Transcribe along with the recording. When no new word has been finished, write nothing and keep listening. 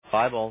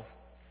Bible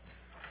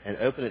and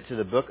open it to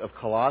the book of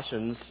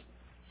Colossians,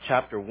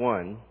 chapter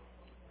 1.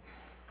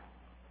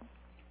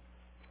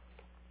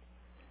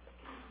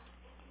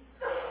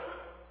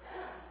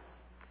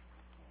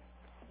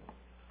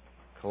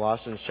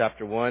 Colossians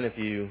chapter 1. If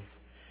you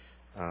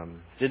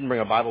didn't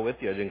bring a Bible with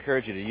you, I'd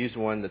encourage you to use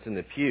one that's in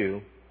the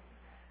pew.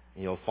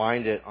 And you'll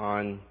find it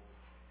on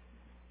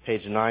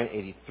page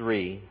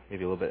 983.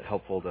 Maybe a little bit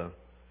helpful to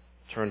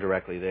turn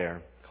directly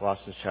there.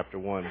 Colossians chapter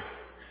 1.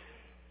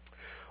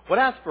 What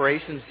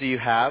aspirations do you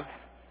have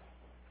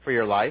for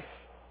your life?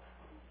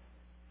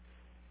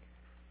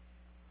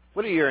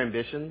 What are your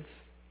ambitions?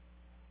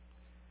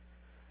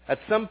 At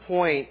some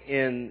point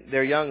in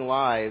their young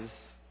lives,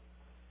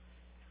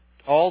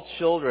 all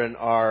children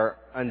are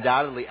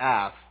undoubtedly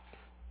asked,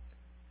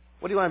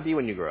 what do you want to be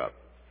when you grow up?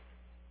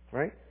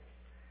 Right?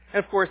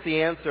 And of course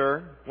the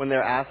answer when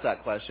they're asked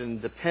that question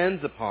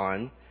depends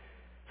upon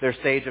their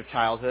stage of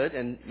childhood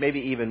and maybe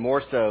even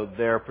more so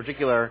their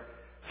particular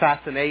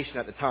fascination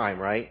at the time,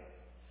 right?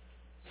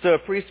 So a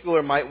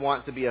preschooler might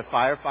want to be a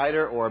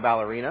firefighter or a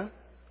ballerina.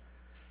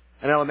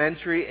 An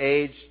elementary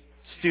age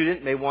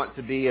student may want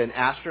to be an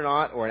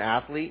astronaut or an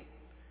athlete.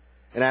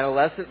 An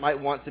adolescent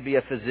might want to be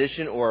a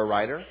physician or a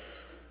writer.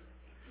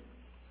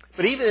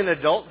 But even in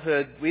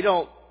adulthood, we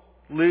don't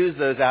lose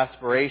those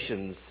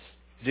aspirations,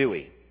 do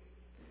we?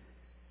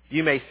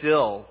 You may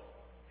still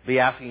be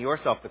asking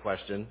yourself the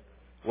question,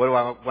 what do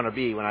I want to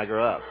be when I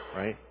grow up,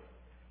 right?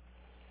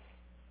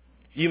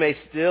 You may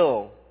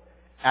still,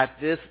 at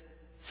this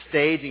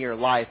stage in your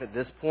life, at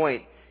this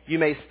point, you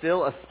may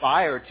still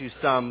aspire to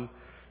some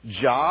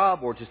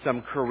job or to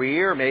some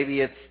career.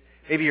 Maybe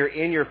you're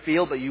in your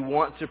field, but you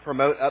want to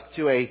promote up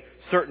to a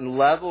certain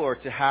level or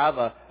to have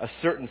a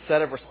certain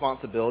set of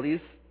responsibilities.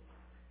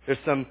 There's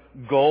some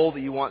goal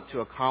that you want to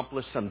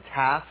accomplish, some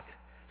task,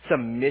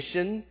 some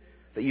mission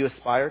that you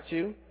aspire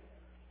to.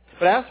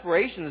 But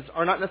aspirations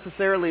are not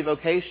necessarily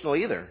vocational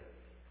either.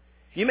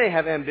 You may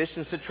have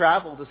ambitions to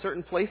travel to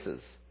certain places,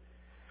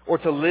 or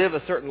to live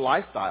a certain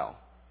lifestyle,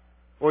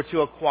 or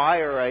to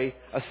acquire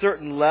a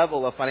certain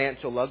level of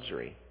financial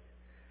luxury.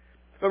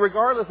 But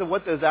regardless of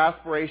what those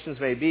aspirations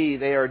may be,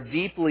 they are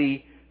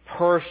deeply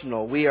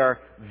personal. We are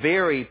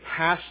very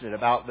passionate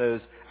about those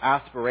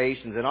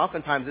aspirations, and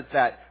oftentimes it's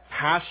that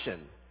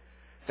passion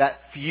that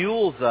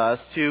fuels us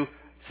to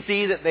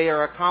see that they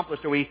are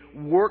accomplished, or we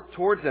work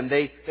towards them.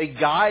 They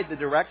guide the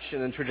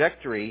direction and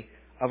trajectory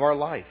of our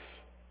life.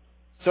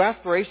 So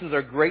aspirations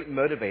are great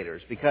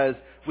motivators because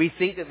we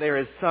think that there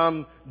is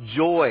some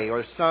joy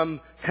or some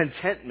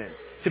contentment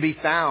to be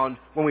found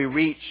when we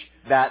reach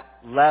that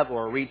level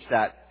or reach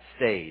that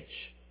stage.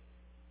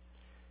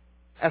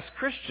 As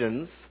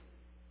Christians,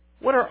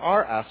 what are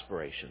our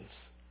aspirations?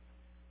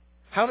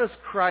 How does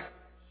Christ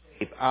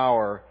shape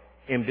our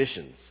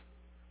ambitions?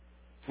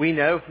 We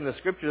know from the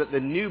Scripture that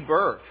the new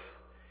birth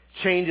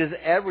changes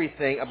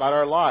everything about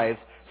our lives.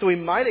 So we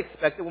might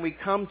expect that when we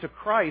come to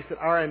Christ that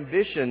our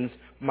ambitions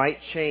might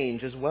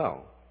change as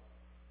well.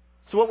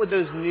 So what would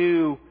those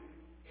new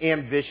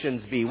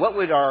ambitions be? What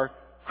would our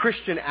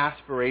Christian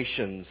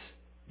aspirations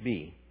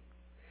be?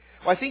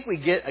 Well, I think we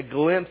get a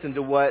glimpse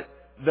into what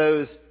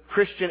those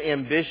Christian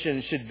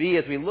ambitions should be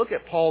as we look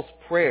at Paul's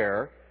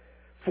prayer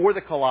for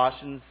the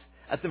Colossians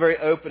at the very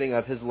opening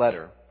of his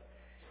letter.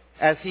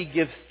 As he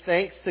gives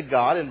thanks to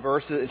God in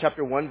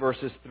chapter 1,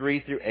 verses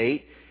 3 through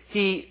 8,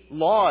 he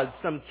lauds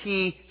some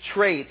key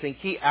traits and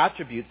key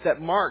attributes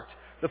that marked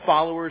the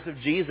followers of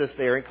Jesus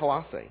there in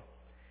Colossae.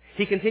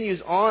 He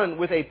continues on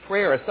with a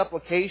prayer, a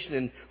supplication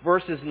in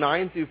verses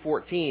 9 through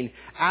 14,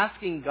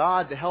 asking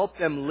God to help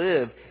them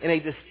live in a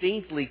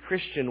distinctly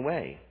Christian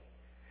way.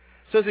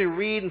 So as we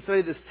read and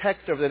study this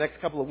text over the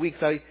next couple of weeks,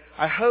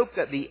 I hope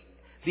that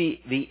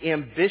the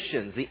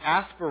ambitions, the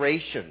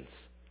aspirations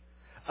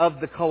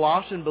of the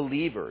Colossian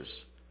believers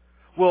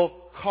will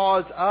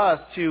cause us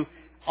to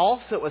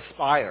also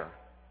aspire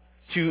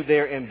to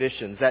their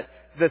ambitions, that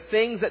the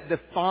things that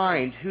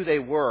defined who they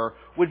were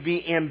would be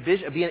an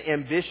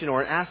ambition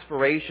or an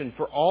aspiration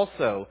for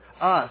also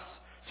us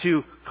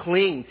to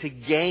cling, to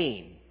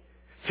gain,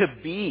 to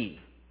be,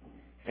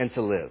 and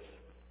to live.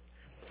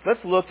 Let's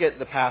look at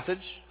the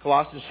passage,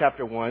 Colossians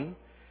chapter 1,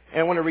 and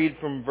I want to read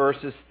from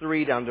verses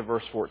 3 down to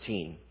verse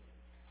 14.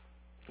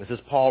 This is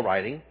Paul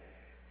writing.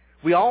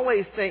 We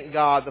always thank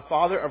God, the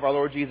Father of our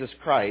Lord Jesus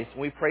Christ,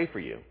 when we pray for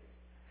you,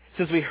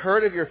 since we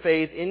heard of your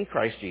faith in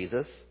Christ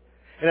Jesus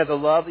and of the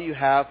love that you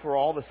have for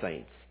all the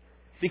saints,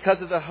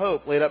 because of the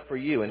hope laid up for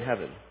you in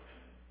heaven.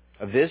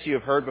 Of this you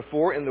have heard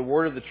before in the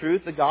word of the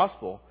truth, the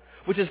gospel,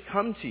 which has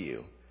come to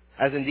you,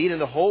 as indeed in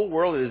the whole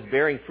world it is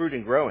bearing fruit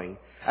and growing,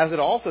 as it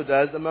also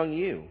does among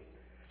you,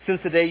 since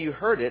the day you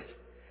heard it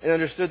and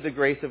understood the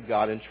grace of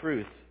God in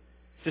truth,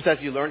 just as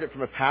you learned it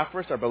from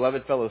Epaphras, our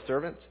beloved fellow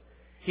servant.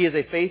 He is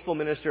a faithful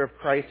minister of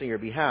Christ on your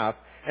behalf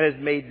and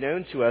has made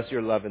known to us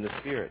your love in the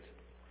Spirit.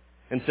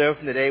 And so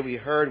from the day we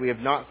heard, we have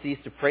not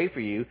ceased to pray for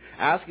you,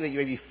 asking that you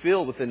may be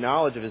filled with the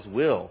knowledge of His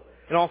will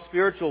and all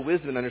spiritual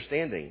wisdom and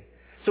understanding,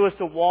 so as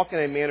to walk in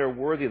a manner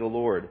worthy of the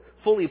Lord,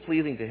 fully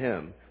pleasing to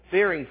Him,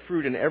 bearing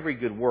fruit in every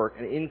good work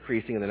and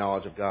increasing in the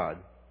knowledge of God.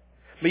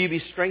 May you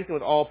be strengthened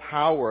with all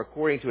power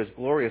according to His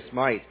glorious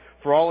might,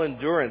 for all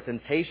endurance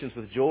and patience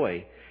with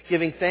joy,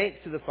 giving thanks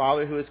to the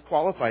Father who has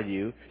qualified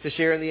you to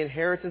share in the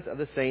inheritance of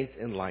the saints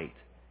in light.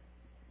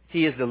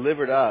 He has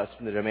delivered us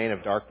from the domain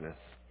of darkness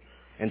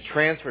and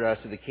transferred us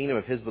to the kingdom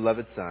of His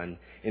beloved Son,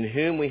 in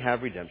whom we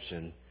have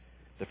redemption,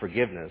 the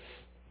forgiveness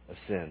of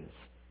sins.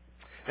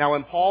 Now,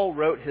 when Paul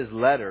wrote his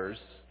letters,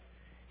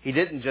 he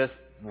didn't just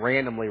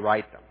randomly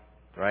write them,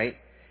 right?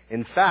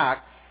 In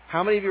fact,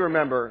 how many of you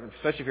remember,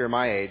 especially if you're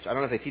my age, I don't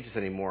know if they teach this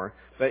anymore,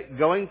 but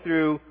going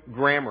through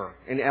grammar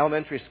in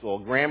elementary school,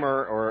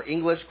 grammar or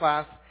English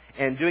class,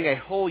 and doing a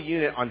whole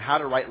unit on how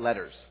to write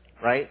letters,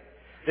 right?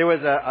 There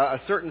was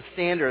a certain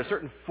standard, a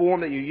certain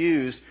form that you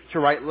use to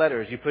write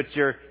letters. You put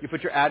your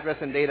address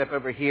and date up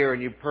over here,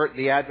 and you put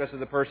the address of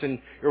the person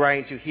you're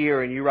writing to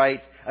here, and you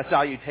write a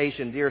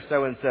salutation, dear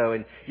so-and-so,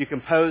 and you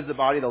compose the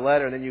body of the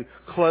letter, and then you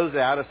close it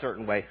out a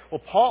certain way.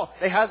 Well,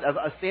 they had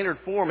a standard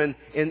form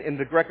in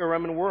the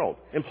Greco-Roman world,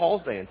 in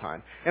Paul's day and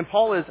time. And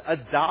Paul is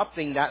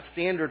adopting that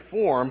standard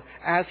form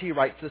as he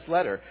writes this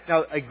letter.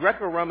 Now, a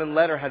Greco-Roman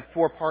letter had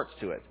 4 parts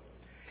to it.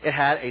 It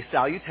had a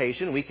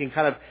salutation. We can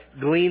kind of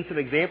glean some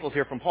examples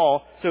here from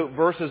Paul. So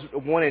verses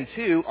 1 and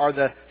 2 are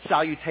the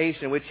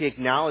salutation in which he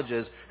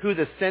acknowledges who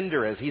the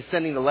sender is. He's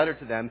sending the letter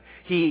to them.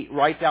 He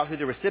writes out who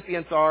the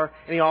recipients are,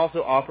 and he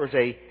also offers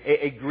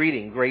a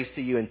greeting, grace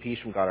to you and peace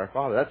from God our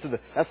Father.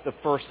 That's the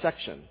first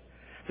section.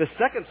 The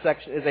second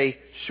section is a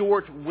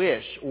short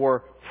wish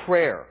or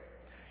prayer,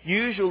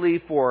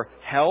 usually for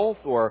health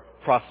or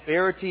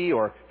prosperity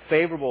or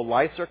favorable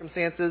life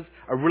circumstances.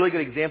 A really good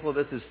example of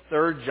this is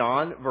 3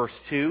 John verse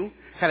 2.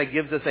 Kind of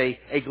gives us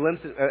a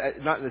glimpse,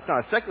 it's not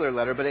a secular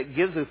letter, but it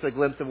gives us a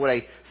glimpse of what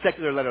a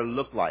secular letter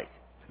looked like.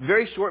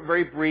 Very short,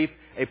 very brief,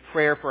 a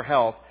prayer for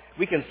health.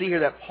 We can see here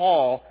that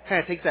Paul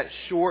kind of takes that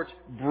short,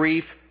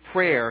 brief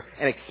prayer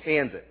and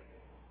expands it.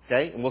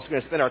 Okay? And we're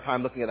going to spend our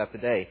time looking at that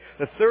today.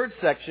 The third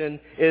section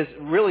is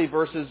really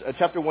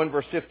chapter 1,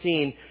 verse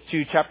 15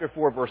 to chapter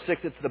 4, verse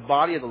 6. It's the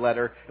body of the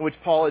letter in which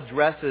Paul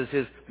addresses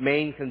his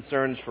main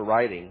concerns for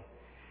writing.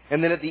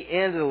 And then at the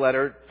end of the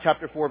letter,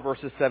 chapter 4,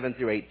 verses 7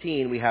 through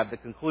 18, we have the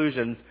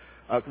conclusion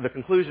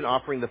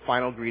offering the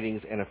final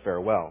greetings and a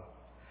farewell.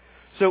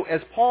 So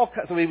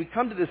when we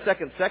come to the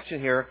second section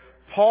here,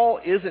 Paul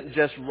isn't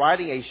just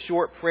writing a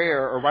short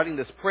prayer or writing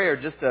this prayer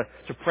just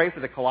to pray for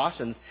the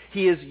Colossians.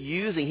 He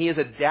is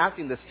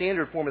adapting the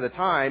standard form of the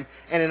time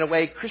and in a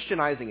way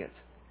Christianizing it.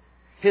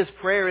 His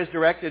prayer is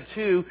directed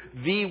to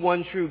the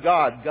one true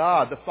God,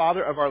 the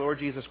Father of our Lord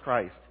Jesus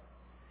Christ.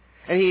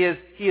 And he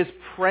is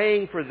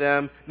praying for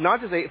them, not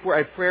just for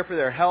a prayer for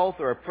their health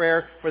or a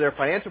prayer for their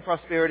financial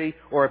prosperity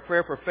or a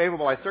prayer for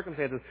favorable life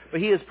circumstances,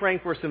 but he is praying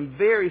for some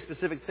very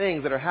specific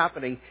things that are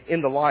happening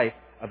in the life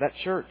of that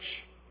church.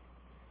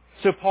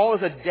 So Paul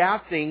is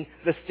adapting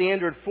the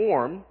standard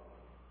form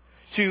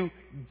to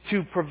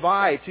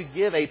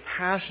give a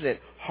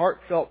passionate,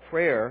 heartfelt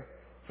prayer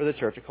for the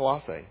church of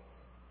Colossae.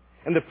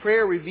 And the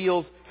prayer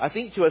reveals, I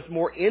think, to us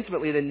more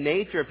intimately the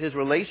nature of his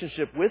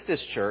relationship with this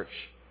church.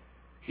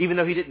 Even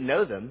though he didn't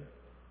know them,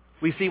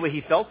 we see what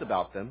he felt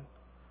about them.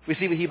 We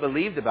see what he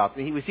believed about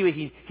them. We see what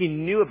he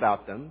knew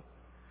about them.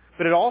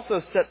 But it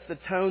also sets the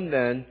tone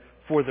then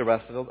for the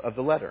rest of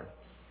the letter.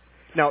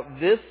 Now,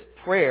 this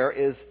prayer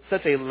is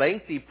such a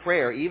lengthy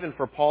prayer, even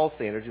for Paul's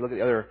standards. You look at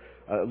the other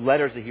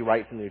letters that he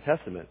writes in the New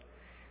Testament.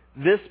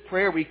 This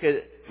prayer we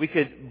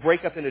could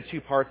break up into 2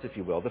 parts, if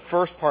you will. The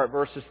first part,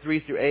 verses 3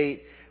 through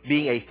 8,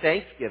 being a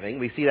thanksgiving.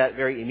 We see that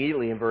very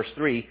immediately in verse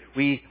 3.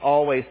 We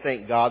always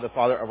thank God, the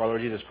Father of our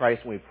Lord Jesus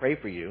Christ, when we pray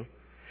for you.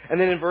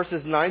 And then in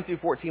verses 9 through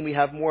 14, we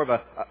have more of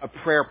a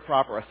prayer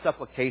proper, a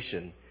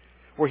supplication,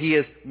 where he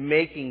is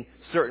making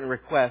certain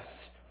requests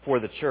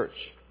for the church.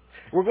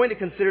 We're going to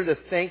consider the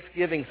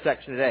Thanksgiving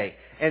section today.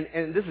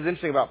 And this is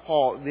interesting about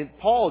Paul.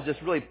 Paul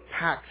just really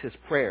packs his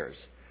prayers,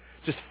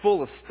 just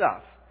full of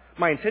stuff.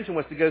 My intention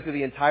was to go through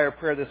the entire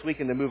prayer this week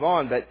and to move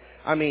on, but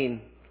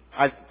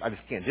I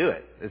just can't do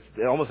it. It's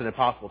almost an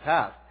impossible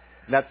task.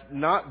 That's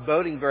not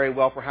boding very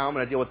well for how I'm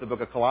going to deal with the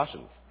book of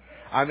Colossians.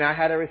 I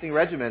had everything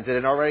regimented,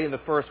 and already in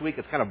the first week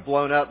it's kind of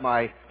blown up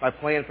my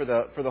plan for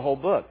the whole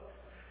book.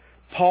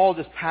 Paul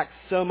just packs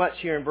so much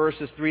here in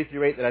verses 3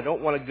 through 8 that I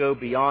don't want to go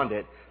beyond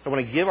it. So I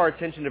want to give our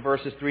attention to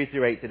verses 3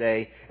 through 8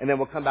 today, and then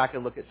we'll come back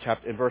and look at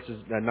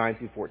verses 9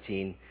 through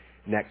 14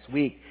 next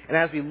week. And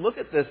as we look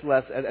at this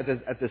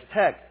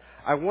text,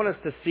 I want us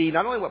to see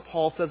not only what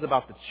Paul says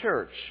about the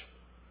church,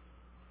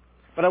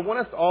 but I want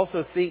us to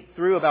also think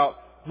through about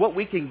what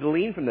we can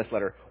glean from this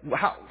letter.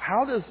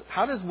 How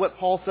does what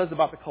Paul says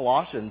about the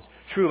Colossians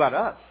true about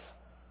us?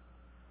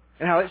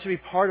 And how it should be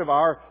part of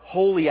our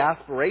holy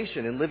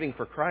aspiration in living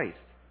for Christ.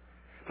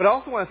 But I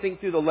also want to think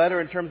through the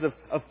letter in terms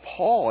of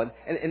Paul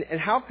and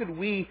how could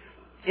we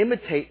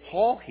imitate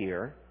Paul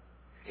here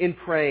in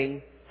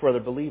praying for other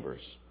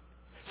believers.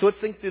 So let's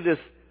think through this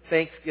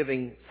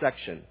Thanksgiving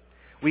section.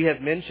 We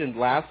have mentioned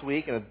last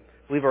week, and I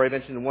believe I already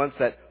mentioned once,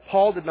 that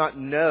Paul did not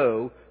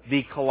know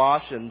the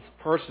Colossians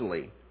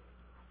personally.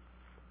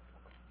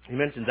 He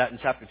mentions that in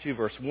chapter 2,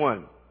 verse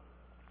 1.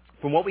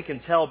 From what we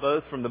can tell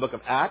both from the book of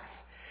Acts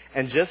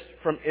and just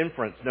from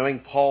inference, knowing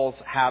Paul's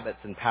habits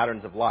and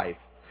patterns of life,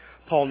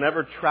 Paul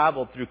never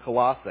traveled through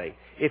Colossae.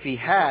 If he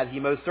had, he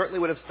most certainly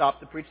would have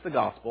stopped to preach the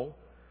gospel.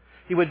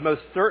 He would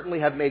most certainly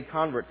have made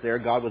converts there.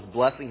 God was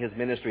blessing his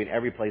ministry in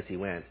every place he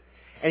went.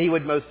 And he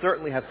would most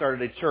certainly have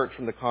started a church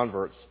from the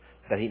converts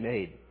that he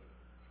made.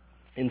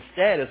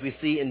 Instead, as we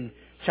see in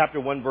chapter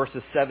 1,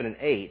 verses 7 and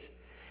 8,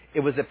 it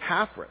was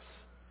Epaphras,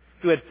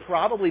 who had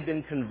probably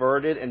been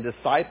converted and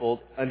discipled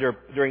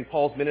during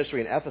Paul's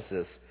ministry in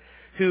Ephesus,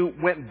 who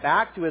went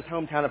back to his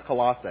hometown of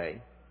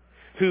Colossae,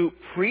 who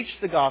preached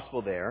the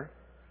gospel there,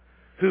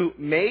 who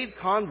made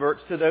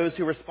converts to those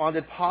who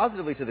responded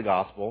positively to the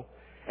gospel,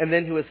 and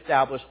then who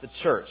established the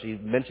church. He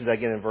mentions that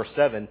again in verse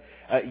 7.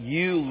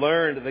 You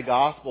learned the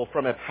gospel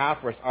from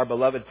Epaphras, our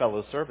beloved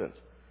fellow servant.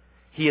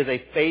 He is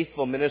a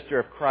faithful minister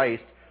of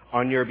Christ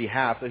on your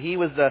behalf. So he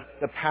was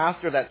the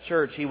pastor of that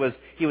church. He was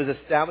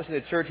establishing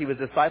the church. He was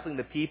discipling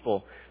the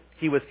people.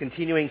 He was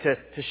continuing to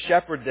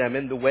shepherd them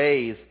in the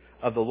ways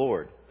of the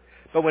Lord.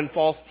 But when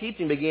false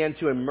teaching began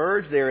to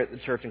emerge there at the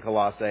church in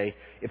Colossae,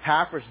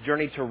 Epaphras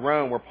journeyed to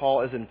Rome where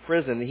Paul is in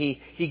prison.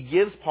 He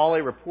gives Paul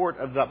a report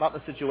about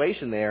the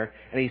situation there,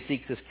 and he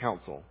seeks his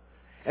counsel.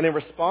 And in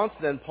response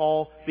then,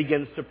 Paul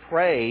begins to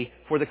pray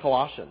for the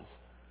Colossians.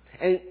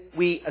 And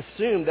we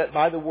assume that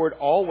by the word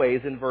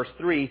always in verse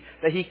 3,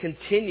 that he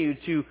continued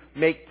to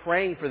make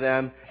praying for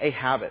them a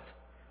habit.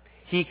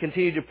 He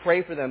continued to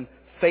pray for them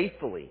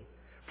faithfully.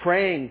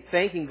 Praying,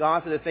 thanking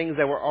God for the things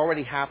that were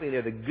already happening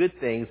there, the good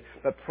things,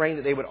 but praying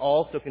that they would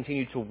also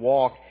continue to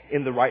walk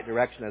in the right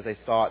direction as they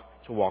sought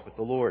to walk with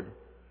the Lord.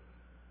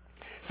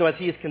 So as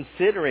he is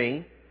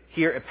considering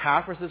here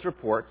Epaphras'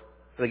 report,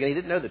 but again, he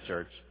didn't know the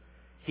church.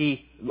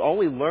 He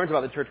only learns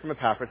about the church from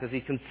Epaphras. As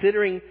he's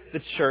considering the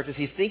church, as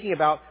he's thinking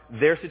about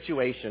their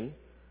situation,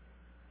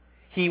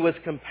 he was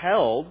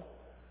compelled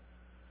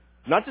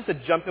not just to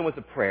jump in with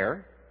a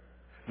prayer,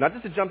 not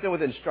just to jump in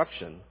with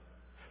instruction,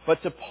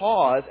 but to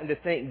pause and to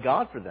thank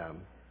God for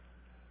them,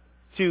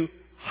 to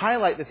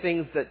highlight the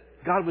things that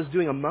God was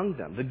doing among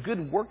them, the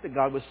good work that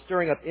God was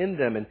stirring up in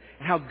them, and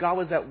how God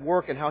was at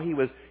work and how he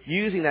was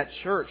using that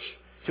church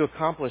to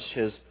accomplish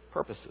his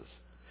purposes.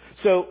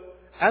 So,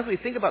 as we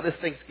think about this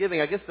Thanksgiving,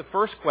 I guess the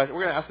first question,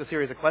 we're going to ask a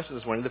series of questions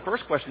this morning. The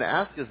first question to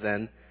ask is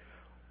then,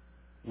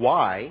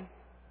 why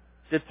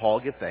did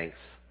Paul give thanks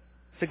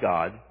to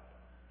God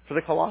for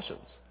the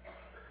Colossians?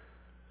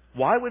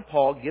 Why would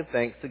Paul give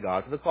thanks to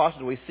God for the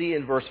Colossians? We see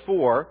in verse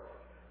 4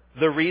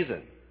 the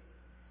reason.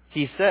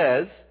 He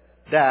says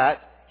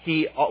that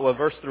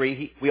verse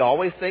 3, we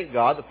always thank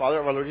God, the Father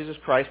of our Lord Jesus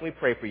Christ, when we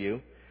pray for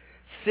you,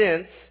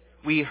 since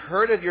we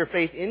heard of your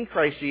faith in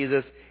Christ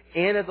Jesus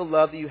and of the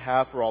love that you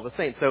have for all the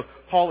saints. So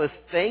Paul is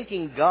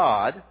thanking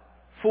God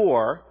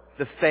for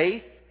the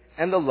faith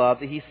and the love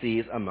that he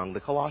sees among the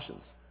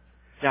Colossians.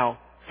 Now,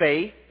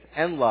 faith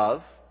and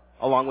love,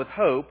 along with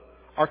hope,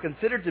 are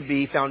considered to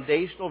be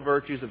foundational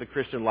virtues of the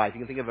Christian life. You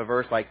can think of a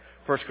verse like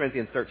 1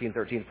 Corinthians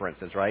 13:13, for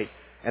instance, right?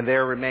 And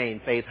there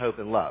remain faith, hope,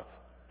 and love,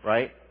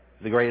 right?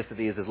 The greatest of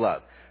these is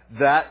love.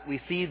 That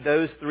we see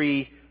those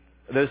three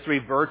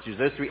virtues,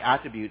 those three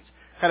attributes,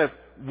 kind of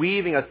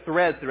weaving a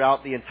thread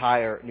throughout the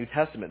entire New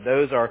Testament.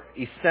 Those are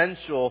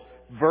essential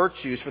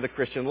virtues for the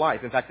Christian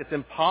life. In fact, it's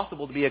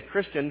impossible to be a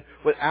Christian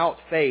without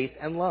faith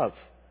and love.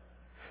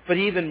 But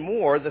even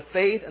more, the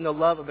faith and the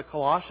love of the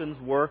Colossians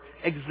were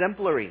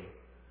exemplary.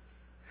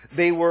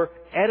 They were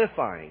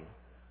edifying.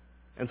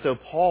 And so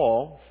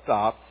Paul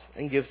stops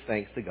and gives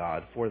thanks to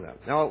God for them.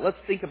 Now let's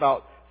think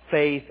about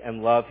faith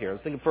and love here.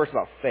 Let's think first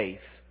about faith.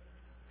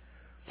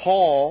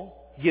 Paul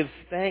gives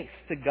thanks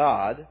to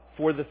God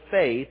for the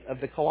faith of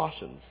the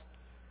Colossians.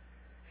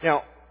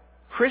 Now,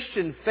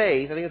 Christian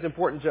faith, I think it's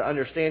important to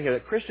understand here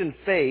that Christian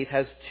faith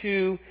has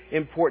two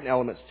important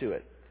elements to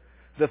it.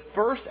 The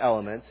first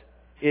element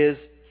is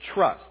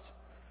trust,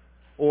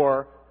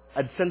 or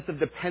a sense of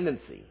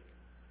dependency,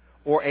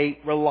 or a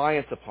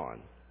reliance upon.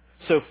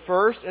 So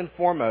first and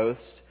foremost,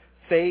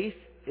 faith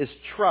is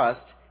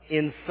trust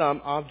in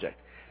some object.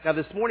 Now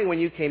this morning when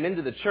you came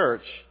into the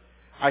church,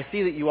 I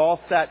see that you all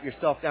sat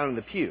yourself down in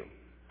the pew,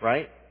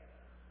 right?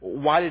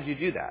 Why did you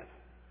do that?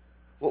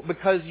 Well,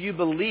 because you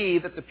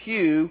believe that the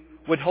pew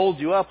would hold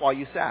you up while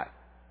you sat.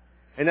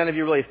 And none of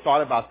you really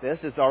thought about this.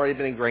 It's already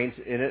been ingrained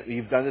in it.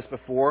 You've done this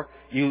before.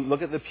 You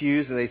look at the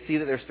pews and they see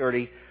that they're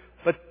sturdy.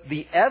 But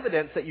the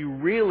evidence that you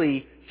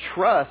really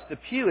trust the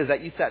pew is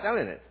that you sat down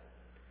in it.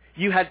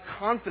 You had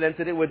confidence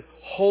that it would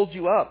hold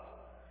you up.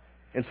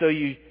 And so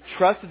you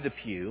trusted the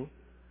pew.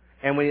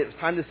 And when it was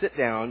time to sit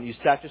down, you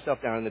sat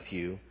yourself down in the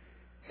pew,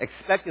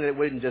 expecting that it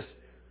wouldn't just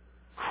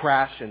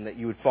crash and that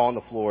you would fall on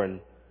the floor and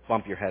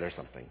bump your head or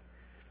something.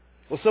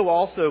 Well, so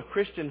also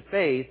Christian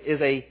faith is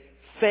a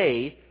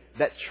faith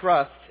that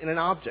trusts in an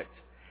object.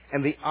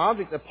 And the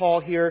object that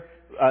Paul here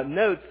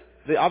notes,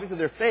 the object of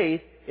their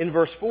faith in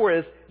verse 4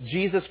 is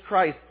Jesus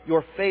Christ,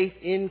 your faith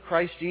in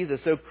Christ Jesus.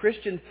 So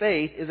Christian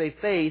faith is a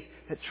faith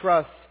that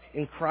trusts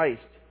in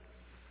Christ.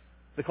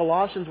 The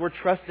Colossians were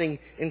trusting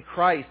in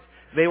Christ.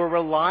 They were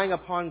relying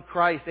upon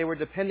Christ. They were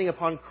depending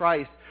upon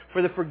Christ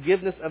for the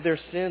forgiveness of their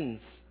sins,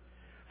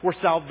 for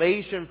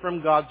salvation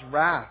from God's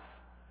wrath,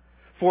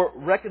 for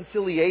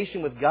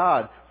reconciliation with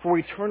God, for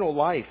eternal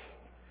life.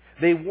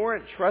 They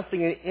weren't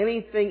trusting in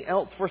anything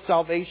else for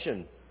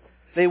salvation.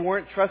 They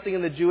weren't trusting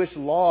in the Jewish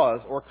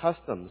laws or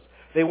customs.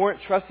 They weren't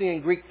trusting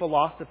in Greek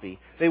philosophy.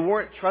 They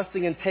weren't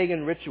trusting in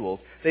pagan rituals.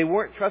 They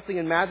weren't trusting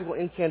in magical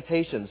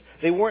incantations.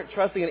 They weren't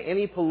trusting in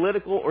any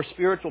political or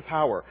spiritual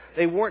power.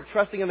 They weren't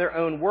trusting in their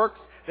own works.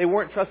 They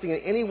weren't trusting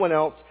in anyone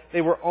else. They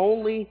were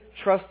only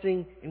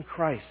trusting in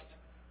Christ.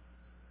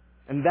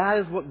 And that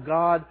is what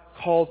God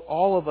calls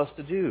all of us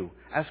to do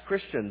as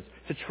Christians,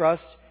 to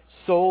trust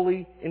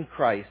solely in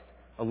Christ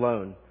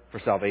alone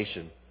for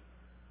salvation.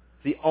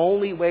 The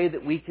only way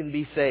that we can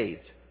be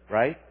saved,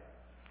 right?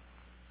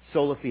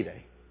 Sola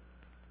fide.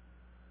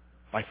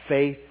 By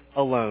faith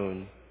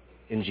alone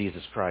in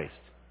Jesus Christ.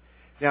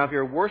 Now, if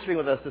you're worshiping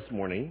with us this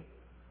morning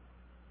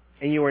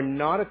and you are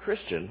not a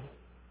Christian,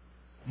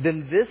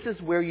 then this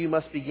is where you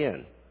must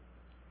begin.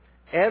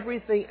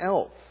 Everything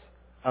else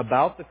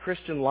about the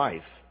Christian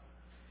life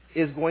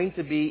is going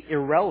to be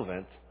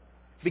irrelevant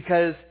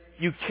because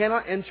you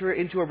cannot enter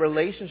into a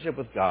relationship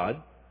with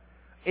God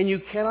and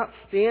you cannot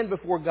stand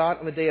before God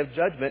on the day of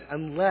judgment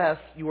unless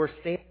you are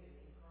standing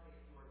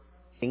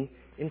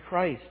in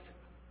Christ.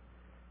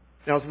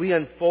 Now, as we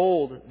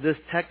unfold this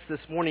text this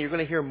morning, you're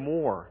going to hear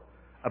more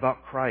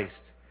about Christ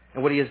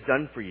and what He has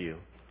done for you.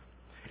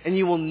 And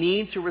you will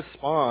need to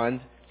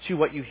respond to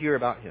what you hear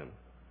about Him.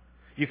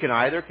 You can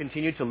either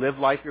continue to live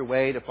life your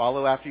way, to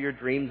follow after your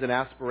dreams and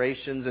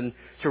aspirations, and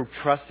to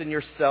trust in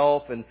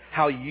yourself and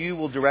how you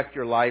will direct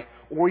your life,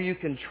 or you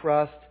can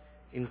trust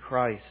in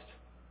Christ.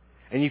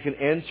 And you can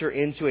enter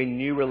into a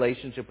new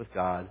relationship with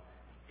God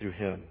through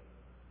Him.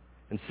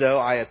 And so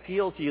I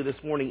appeal to you this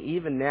morning,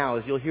 even now,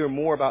 as you'll hear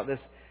more about this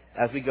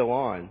as we go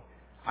on,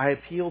 I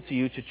appeal to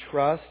you to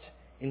trust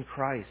in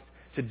Christ,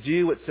 to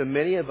do what so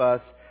many of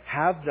us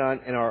have done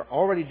and are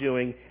already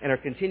doing and are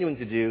continuing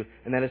to do,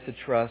 and that is to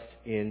trust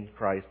in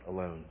Christ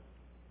alone.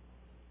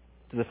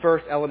 So the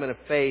first element of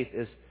faith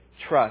is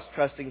trust,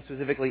 trusting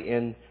specifically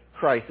in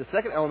Christ. The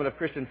second element of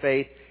Christian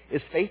faith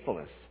is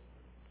faithfulness.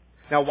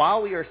 Now,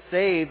 while we are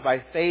saved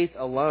by faith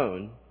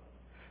alone,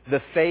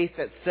 the faith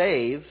that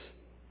saves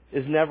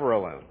is never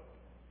alone.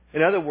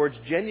 In other words,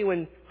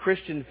 genuine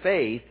Christian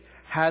faith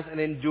has an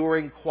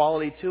enduring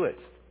quality to it.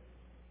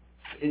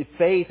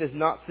 Faith is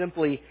not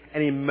simply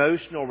an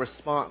emotional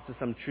response to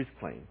some truth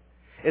claim.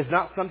 It's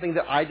not something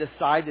that I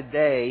decide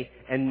today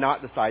and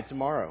not decide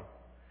tomorrow.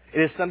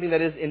 It is something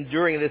that is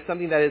enduring. It is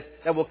something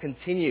that will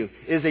continue.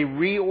 It is a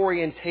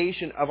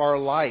reorientation of our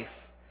life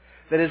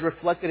that is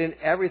reflected in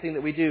everything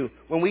that we do.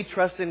 When we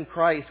trust in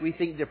Christ, we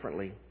think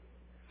differently.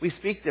 We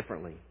speak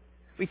differently.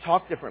 We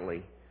talk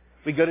differently.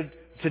 We go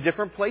to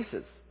different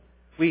places.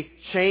 We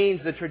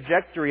change the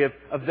trajectory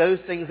of those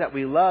things that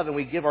we love and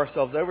we give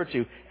ourselves over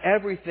to.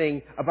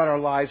 Everything about our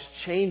lives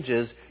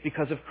changes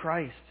because of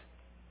Christ.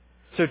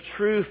 So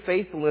true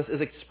faithfulness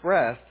is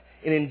expressed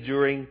in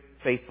enduring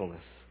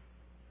faithfulness.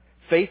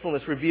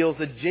 Faithfulness reveals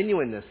the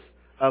genuineness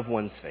of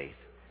one's faith.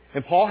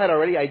 And Paul had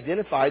already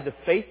identified the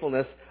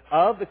faithfulness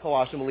of the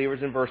Colossian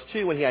believers in verse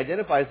 2 when he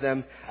identifies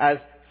them as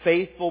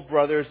faithful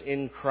brothers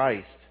in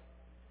Christ.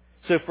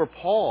 So for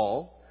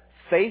Paul,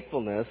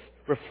 faithfulness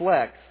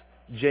reflects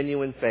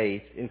genuine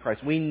faith in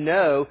Christ. We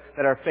know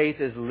that our faith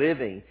is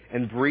living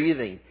and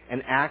breathing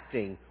and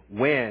acting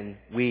when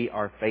we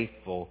are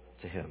faithful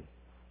to Him.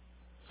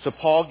 So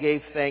Paul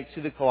gave thanks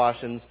to the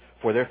Colossians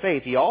for their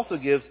faith. He also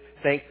gives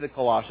thanks to the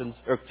Colossians,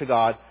 or to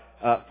God,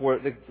 for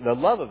the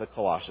love of the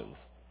Colossians.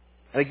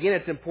 And again,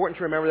 it's important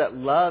to remember that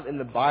love in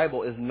the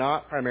Bible is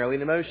not primarily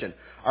an emotion.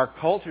 Our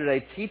culture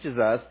today teaches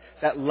us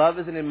that love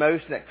is an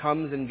emotion that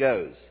comes and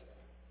goes.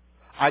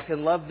 I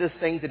can love this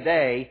thing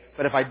today,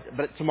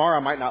 but tomorrow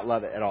I might not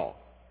love it at all.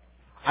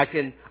 I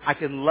can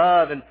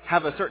love and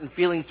have a certain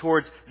feeling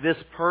towards this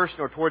person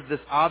or towards this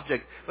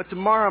object, but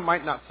tomorrow I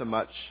might not so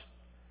much.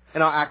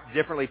 And I'll act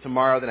differently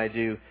tomorrow than I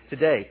do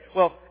today.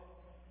 Well,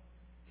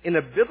 in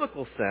a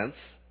biblical sense,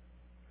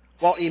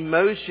 while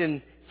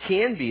emotion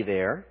can be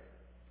there,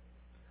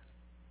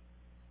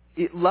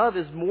 love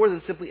is more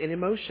than simply an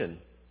emotion.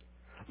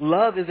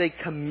 Love is a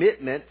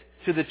commitment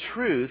to the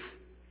truth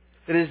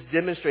that is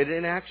demonstrated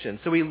in action.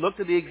 So we looked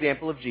at the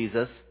example of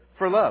Jesus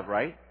for love,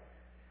 right?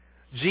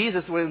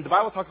 Jesus, when the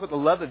Bible talks about the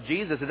love of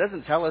Jesus, it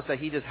doesn't tell us that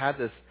He just had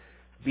this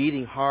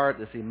beating heart,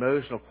 this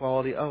emotional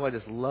quality. Oh, I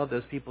just love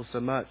those people so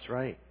much,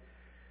 right?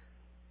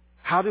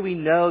 How do we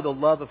know the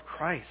love of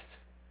Christ?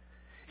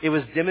 It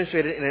was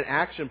demonstrated in an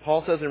action.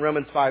 Paul says in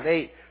Romans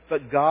 5:8,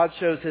 but God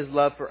shows His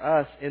love for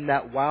us in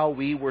that while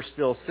we were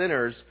still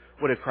sinners,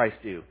 what did Christ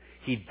do?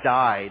 He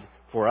died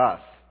for us.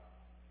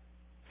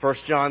 1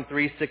 John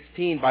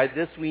 3:16, by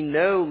this we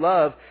know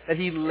love, that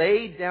He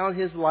laid down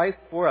His life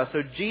for us.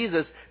 So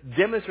Jesus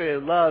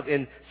demonstrated love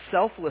in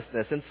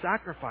selflessness and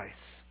sacrifice.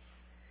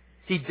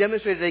 He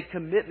demonstrated a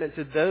commitment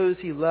to those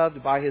He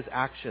loved by His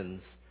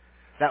actions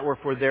that were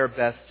for their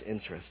best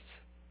interests.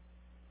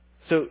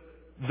 So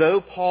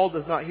though Paul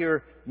does not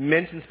here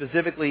mention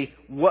specifically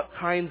what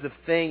kinds of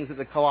things that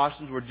the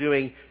Colossians were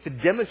doing to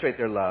demonstrate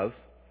their love,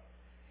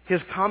 his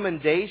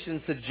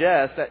commendation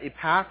suggests that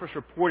Epaphras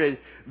reported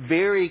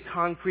very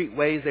concrete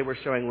ways they were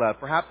showing love.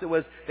 Perhaps it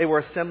was they were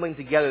assembling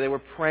together, they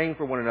were praying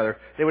for one another,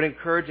 they were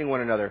encouraging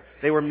one another,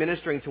 they were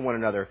ministering to one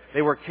another,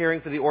 they were caring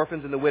for the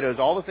orphans and the widows.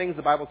 All the things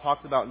the Bible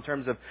talks about in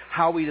terms of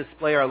how we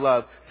display our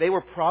love, they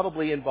were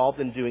probably involved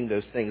in doing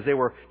those things. They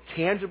were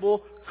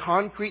tangible,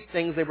 concrete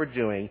things they were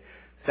doing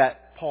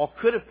that Paul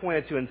could have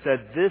pointed to and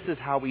said, this is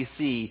how we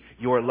see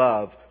your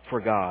love for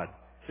God.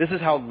 This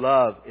is how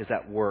love is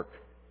at work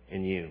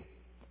in you.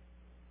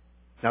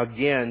 Now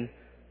again,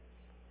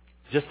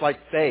 just like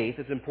faith,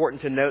 it's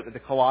important to note that the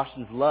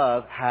Colossians'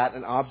 love had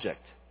an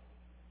object.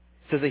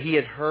 It says that he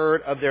had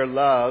heard of their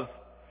love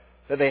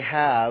that they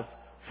have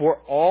for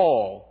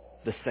all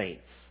the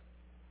saints.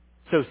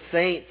 So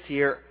saints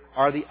here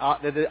are the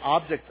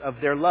objects of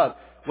their love.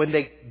 When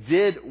they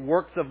did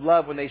works of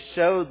love, when they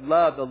showed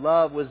love, the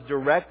love was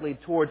directly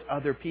towards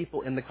other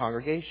people in the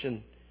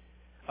congregation,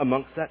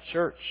 amongst that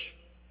church.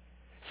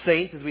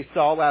 Saints, as we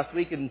saw last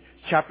week in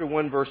chapter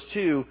 1, verse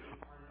 2,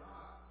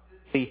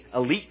 the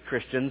elite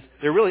Christians,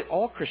 they're really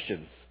all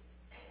Christians.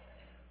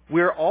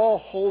 We're all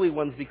holy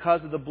ones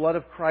because of the blood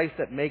of Christ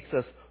that makes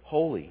us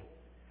holy.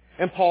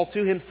 And Paul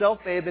too himself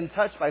may have been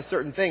touched by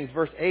certain things.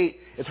 Verse 8,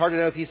 it's hard to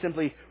know if he's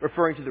simply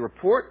referring to the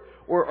report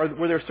or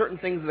were there certain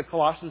things that the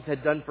Colossians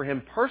had done for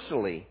him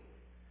personally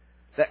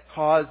that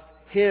caused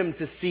him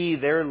to see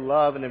their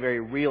love in a very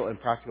real and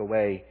practical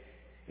way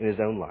in his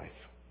own life.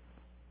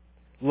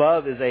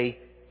 Love is a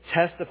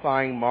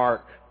testifying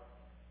mark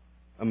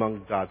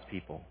among God's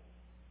people.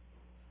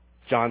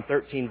 John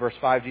 13, verse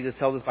 5, Jesus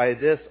tells us, by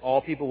this,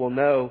 all people will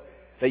know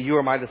that you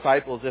are my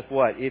disciples if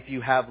what? If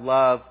you have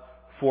love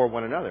for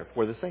one another,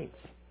 for the saints.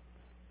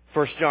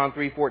 1 John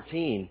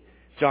 3:14,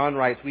 John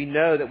writes, we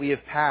know that we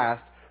have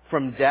passed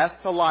from death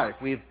to life.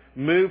 We've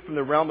moved from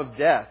the realm of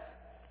death,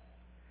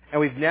 and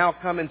we've now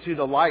come into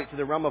the light, to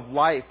the realm of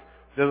life,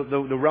 the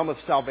realm of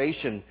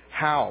salvation.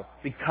 How?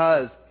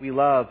 Because we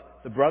love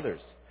the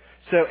brothers.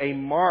 So a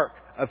mark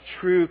of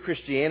true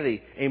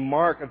Christianity, a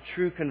mark of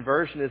true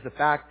conversion is the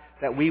fact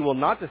that we will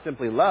not just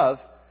simply love,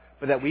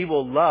 but that we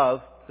will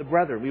love the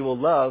brethren. We will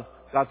love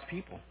God's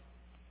people.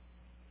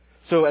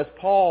 So as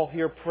Paul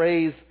here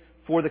prays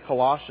for the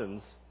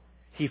Colossians,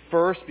 he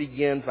first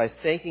begins by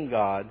thanking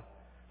God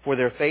for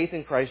their faith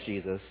in Christ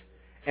Jesus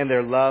and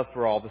their love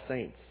for all the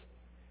saints.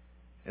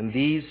 And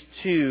these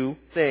two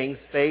things,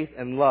 faith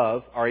and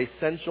love, are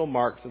essential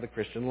marks of the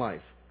Christian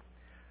life.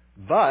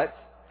 But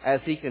as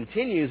he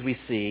continues, we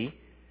see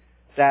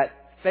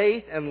that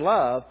faith and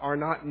love are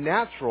not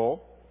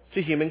natural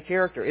to human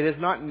character. It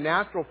is not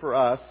natural for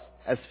us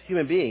as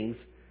human beings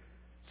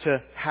to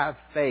have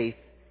faith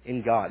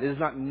in God. It is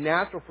not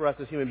natural for us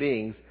as human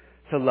beings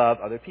to love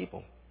other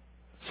people.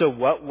 So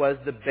what was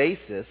the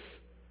basis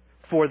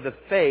for the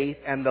faith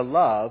and the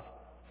love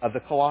of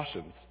the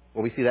Colossians?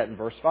 Well, we see that in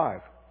verse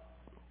 5.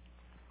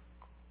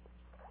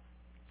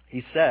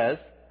 He says,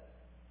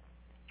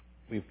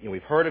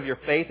 we've heard of your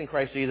faith in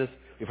Christ Jesus.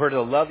 We've heard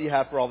of the love you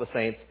have for all the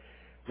saints.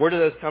 Where do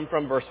those come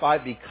from? Verse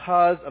 5,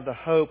 because of the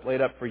hope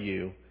laid up for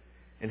you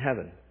in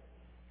heaven.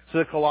 So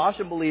the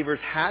Colossian believers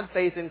had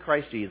faith in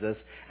Christ Jesus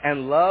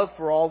and love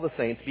for all the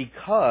saints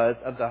because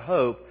of the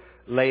hope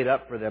laid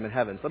up for them in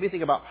heaven. So let me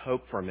think about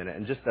hope for a minute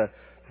and just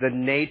the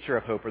nature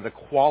of hope or the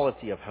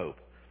quality of hope.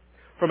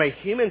 From a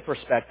human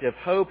perspective,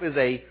 hope is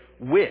a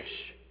wish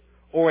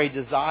or a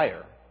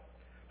desire,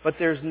 but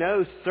there's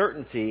no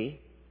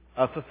certainty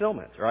of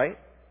fulfillment, right?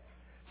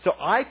 So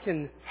I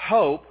can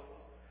hope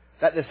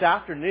that this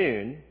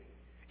afternoon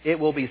it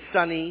will be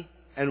sunny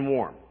and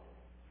warm.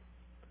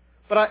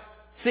 But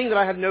seeing that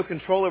I have no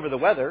control over the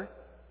weather,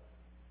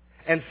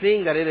 and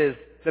seeing that it is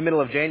the middle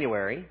of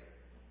January,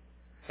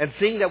 and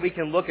seeing that we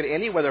can look at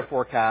any weather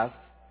forecast,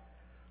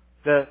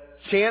 the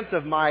chance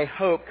of my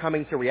hope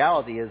coming to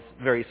reality is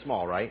very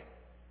small, right?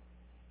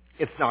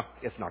 It's not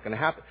going to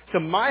happen. So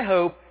my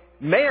hope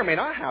may or may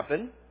not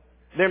happen.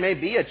 There may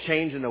be a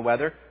change in the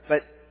weather,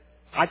 but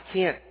I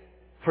can't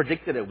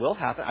predict that it will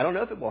happen. I don't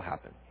know if it will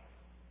happen.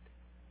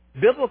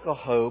 Biblical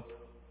hope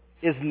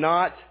is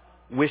not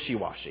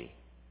wishy-washy.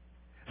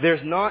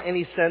 There's not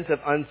any sense of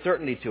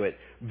uncertainty to it.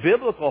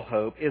 Biblical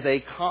hope is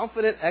a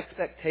confident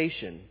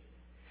expectation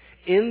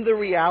in the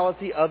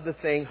reality of the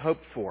thing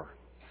hoped for.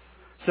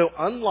 So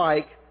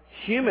unlike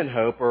human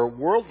hope or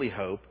worldly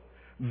hope,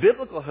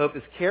 biblical hope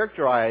is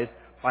characterized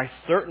by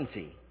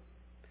certainty.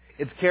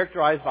 It's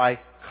characterized by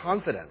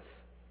confidence.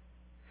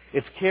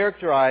 It's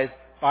characterized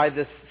by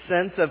this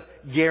sense of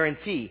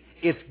guarantee.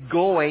 It's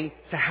going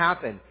to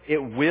happen. It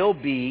will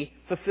be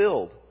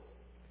fulfilled.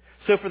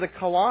 So for the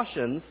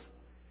Colossians,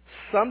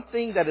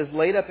 something that is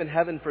laid up in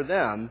heaven for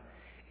them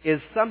is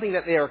something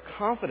that they are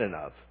confident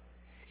of.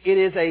 It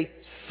is a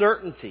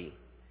certainty,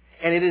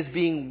 and it is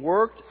being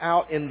worked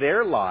out in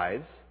their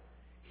lives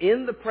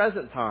in the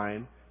present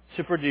time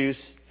to produce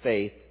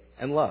faith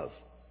and love.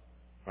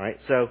 All right?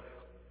 So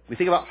we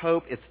think about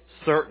hope, it's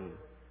certain,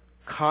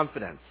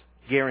 confidence,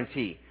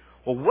 guarantee.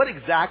 Well, what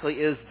exactly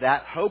is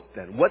that hope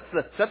then?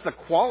 That's the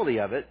quality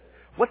of it.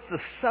 What's the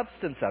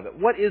substance of it?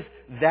 What is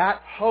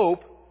that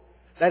hope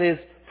that is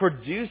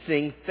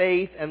producing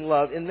faith and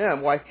love in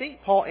them? Well, I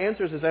think Paul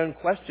answers his own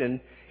question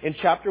in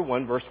chapter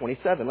 1, verse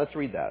 27. Let's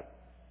read that.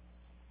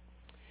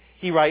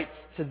 He writes,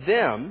 "To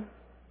them,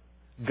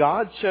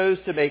 God chose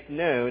to make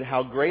known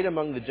how great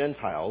among the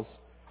Gentiles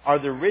are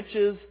the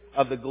riches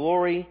of the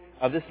glory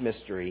of this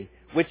mystery,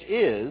 which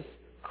is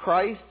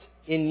Christ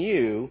in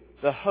you,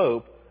 the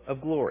hope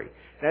of glory."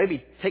 Now,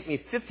 it'd take me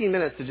 15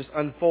 minutes to just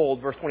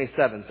unfold verse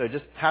 27, so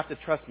just have to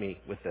trust me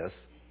with this.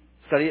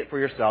 Study it for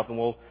yourself, and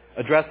we'll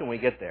address it when we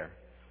get there.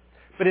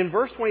 But in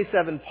verse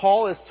 27,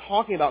 Paul is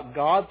talking about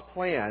God's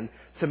plan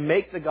to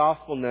make the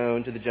gospel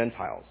known to the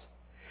Gentiles.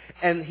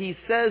 And he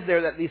says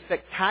there that the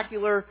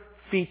spectacular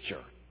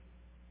feature,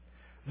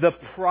 the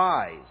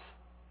prize,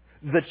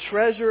 the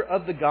treasure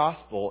of the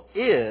gospel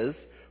is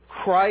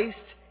Christ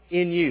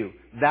in you.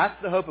 That's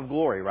the hope of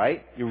glory,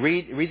 right? You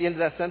read the end of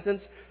that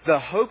sentence. The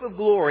hope of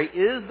glory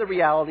is the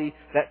reality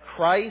that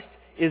Christ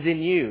is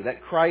in you,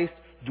 that Christ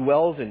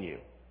dwells in you.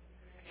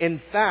 In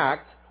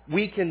fact,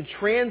 we can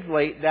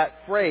translate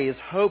that phrase,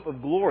 hope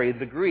of glory,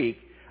 the Greek.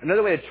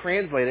 Another way to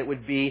translate it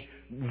would be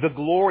the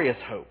glorious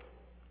hope.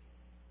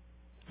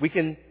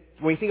 When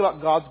you think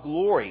about God's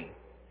glory,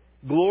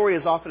 glory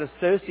is often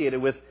associated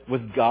with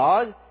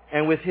God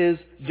and with His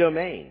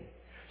domain.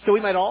 So we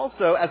might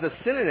also, as a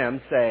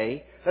synonym,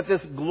 say that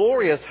this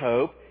glorious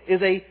hope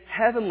is a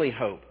heavenly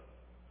hope.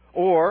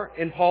 Or,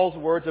 in Paul's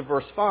words of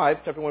verse 5,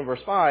 chapter 1,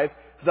 verse 5,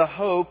 the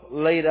hope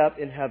laid up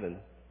in heaven.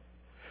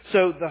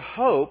 So the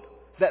hope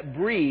that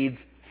breeds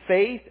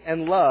faith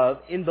and love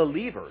in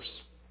believers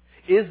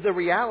is the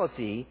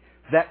reality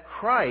that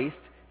Christ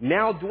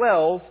now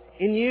dwells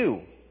in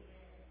you.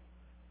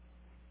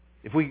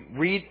 If we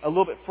read a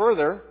little bit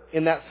further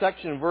in that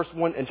section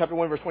in chapter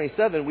 1, verse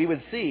 27, we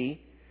would see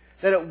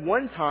that at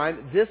one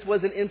time this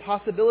was an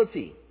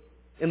impossibility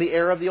in the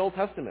era of the Old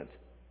Testament.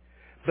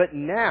 But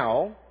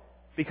now,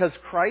 because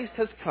Christ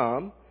has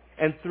come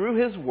and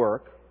through His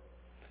work,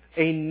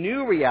 a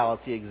new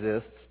reality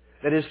exists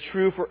that is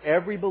true for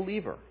every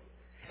believer.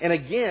 And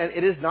again,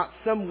 it is not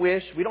some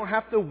wish. We don't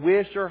have to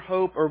wish or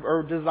hope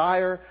or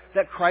desire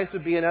that Christ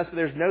would be in us, but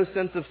there's no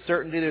sense of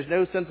certainty. There's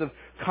no sense of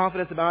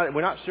confidence about it.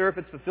 We're not sure if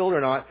it's fulfilled or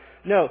not.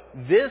 No,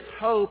 this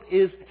hope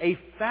is a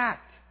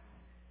fact.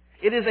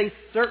 It is a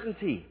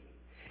certainty.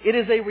 It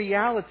is a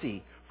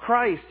reality.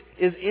 Christ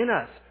is in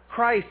us.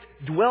 Christ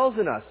dwells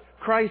in us.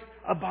 Christ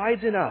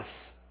abides in us.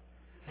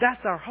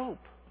 That's our hope.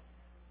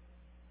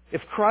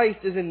 If Christ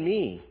is in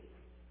me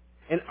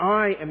and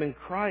I am in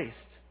Christ,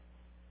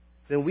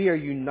 then we are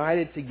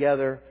united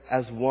together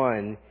as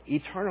one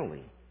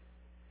eternally.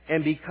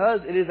 And because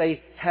it is a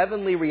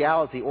heavenly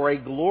reality or a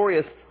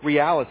glorious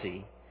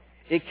reality,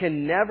 it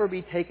can never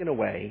be taken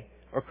away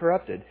or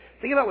corrupted.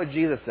 Think about what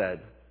Jesus said.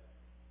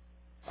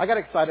 I got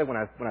excited when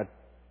I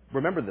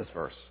remembered this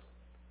verse,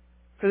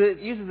 because it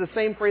uses the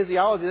same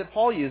phraseology that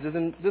Paul uses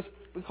in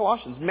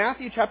Colossians.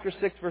 Matthew chapter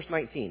 6, verse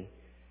 19.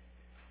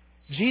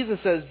 Jesus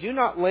says, "Do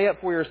not lay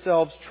up for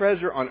yourselves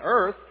treasure on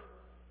earth,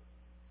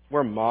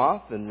 where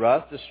moth and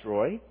rust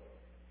destroy,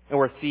 and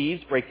where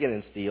thieves break in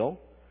and steal.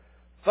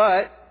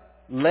 But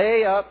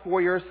lay up for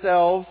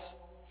yourselves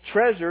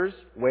treasures,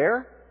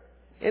 where?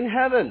 In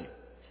heaven,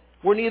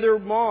 where neither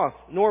moth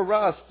nor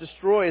rust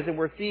destroys, and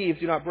where thieves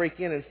do not break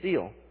in and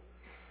steal."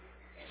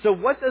 So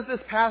what does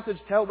this passage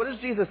tell? What does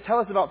Jesus tell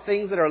us about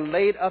things that are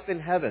laid up in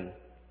heaven?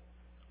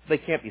 They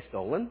can't be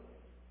stolen.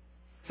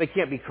 They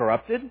can't be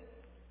corrupted.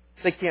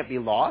 They can't be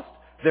lost.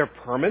 They're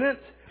permanent.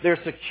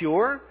 They're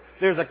secure.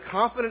 There's a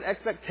confident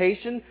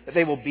expectation that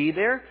they will be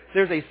there.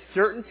 There's a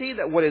certainty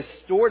that what is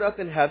stored up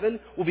in heaven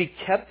will be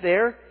kept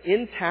there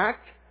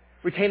intact,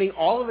 retaining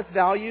all of its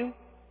value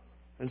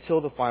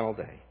until the final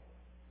day.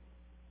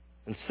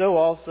 And so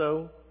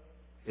also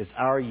is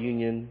our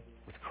union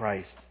with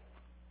Christ.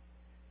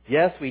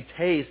 Yes, we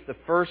taste the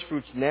first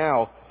fruits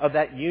now of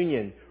that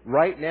union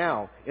right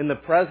now, in the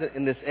present,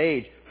 in this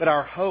age. But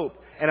our hope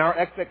and our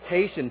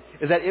expectation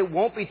is that it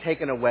won't be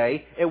taken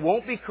away. It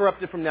won't be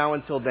corrupted from now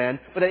until then,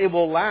 but that it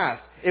will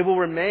last. It will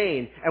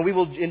remain, and we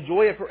will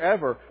enjoy it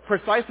forever,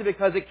 precisely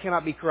because it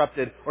cannot be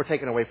corrupted or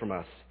taken away from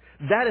us.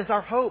 That is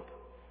our hope.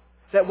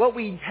 That what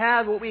we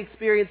have, what we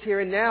experience here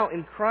and now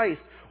in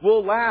Christ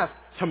will last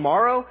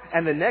tomorrow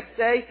and the next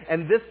day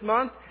and this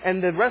month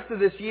and the rest of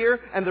this year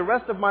and the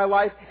rest of my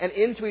life and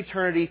into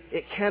eternity.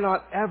 It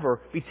cannot ever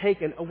be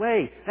taken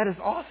away. That is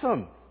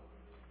awesome.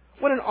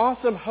 What an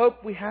awesome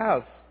hope we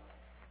have.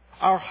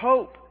 Our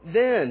hope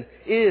then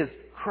is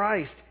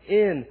Christ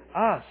in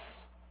us.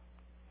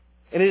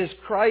 And it is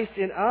Christ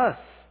in us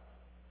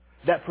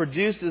that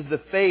produces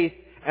the faith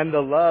and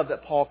the love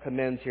that Paul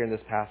commends here in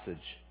this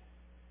passage.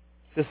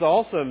 This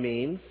also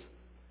means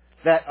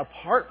that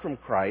apart from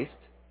Christ,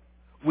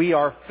 we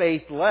are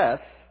faithless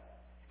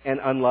and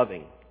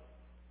unloving.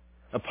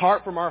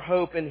 Apart from our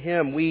hope in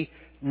Him, we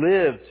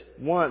lived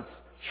once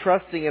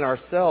trusting in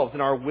ourselves,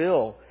 in our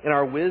will, in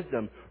our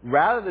wisdom,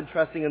 rather than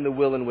trusting in the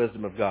will and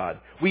wisdom of God.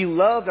 We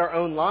loved our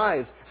own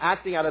lives,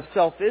 acting out of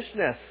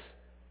selfishness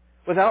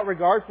without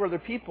regard for other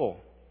people.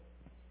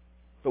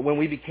 But when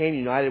we became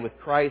united with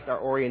Christ, our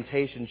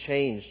orientation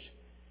changed.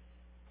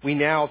 We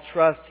now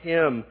trust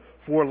Him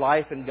for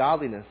life and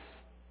godliness.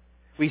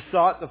 We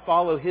sought to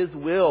follow His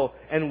will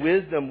and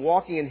wisdom,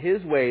 walking in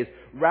His ways,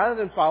 rather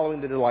than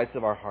following the delights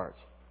of our hearts.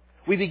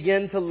 We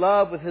begin to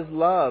love with His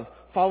love,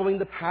 following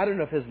the pattern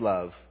of His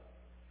love.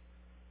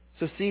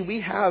 So see,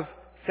 we have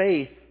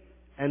faith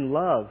and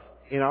love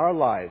in our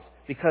lives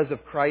because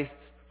of Christ's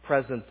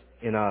presence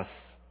in us.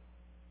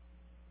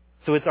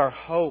 So it's our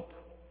hope.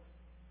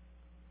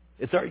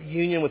 It's our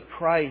union with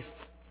Christ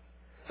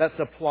that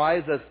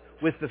supplies us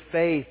with the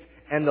faith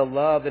and the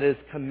love that is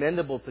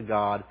commendable to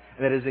God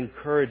and that is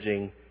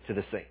encouraging to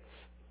the saints.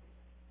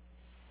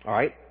 All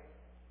right?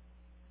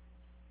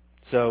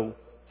 So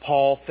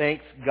Paul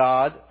thanks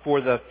God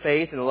for the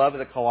faith and the love of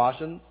the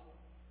Colossians.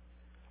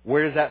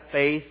 Where does that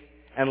faith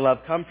and love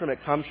come from? It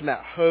comes from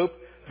that hope,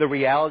 the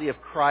reality of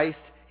Christ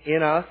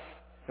in us.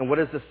 And what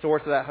is the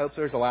source of that hope? So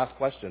here's the last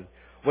question.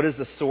 What is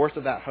the source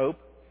of that hope?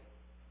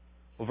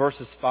 Well,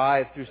 verses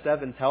 5 through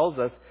 7 tells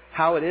us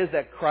how it is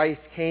that Christ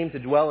came to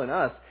dwell in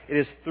us. It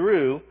is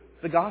through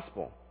the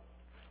gospel.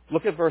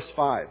 Look at verse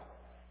 5.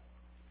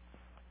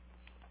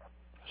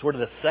 Sort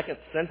of the second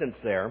sentence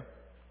there.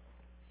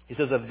 He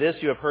says, of this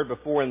you have heard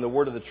before in the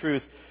word of the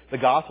truth, the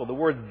gospel. The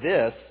word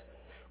this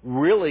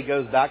really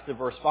goes back to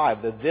verse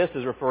 5. The this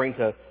is referring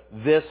to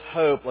this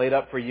hope laid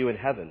up for you in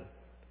heaven.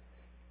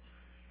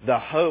 The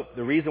hope,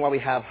 the reason why we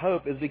have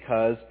hope is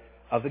because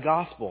of the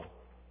gospel.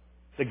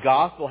 The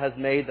gospel has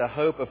made the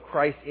hope of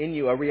Christ in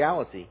you a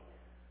reality.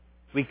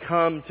 We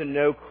come to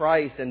know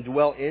Christ and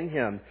dwell in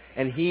Him,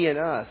 and He in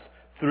us,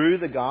 through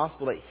the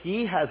gospel that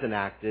He has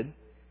enacted,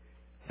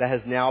 that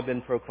has now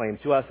been proclaimed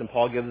to us. And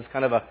Paul gives us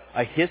kind of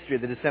a history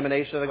of the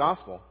dissemination of the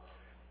gospel.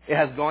 It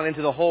has gone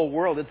into the whole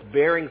world. It's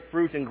bearing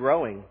fruit and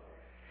growing.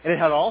 And it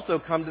had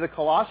also come to the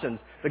Colossians.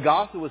 The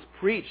gospel was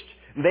preached.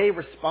 They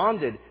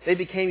responded. They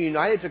became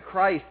united to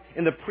Christ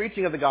in the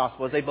preaching of the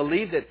gospel as they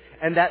believed it.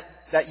 And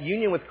that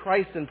union with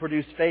Christ then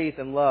produced faith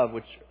and love,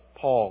 which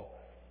Paul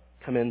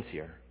commends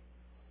here.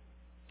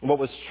 And what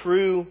was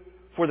true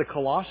for the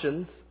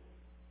Colossians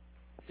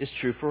is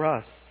true for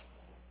us.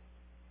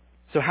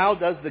 So how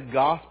does the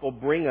gospel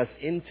bring us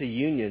into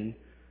union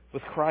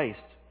with Christ?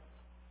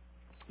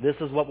 This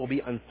is what will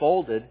be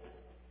unfolded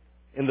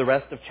in the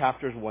rest of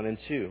chapters 1 and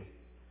 2.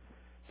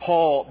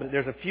 But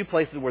there's a few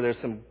places where there's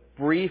some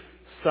brief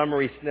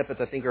summary snippets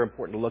I think are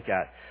important to look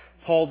at.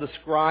 Paul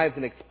describes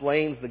and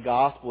explains the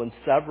gospel in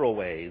several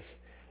ways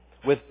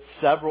with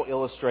several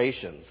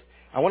illustrations.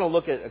 I want to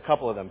look at a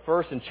couple of them.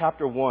 First, in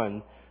chapter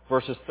 1,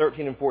 verses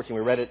 13 and 14.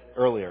 We read it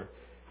earlier.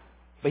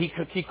 But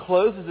he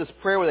closes this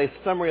prayer with a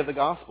summary of the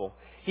gospel.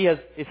 He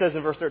says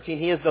in verse 13,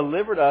 He has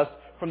delivered us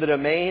from the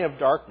domain of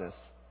darkness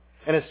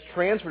and has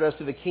transferred us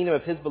to the kingdom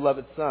of His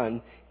beloved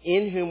Son,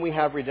 in whom we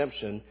have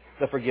redemption,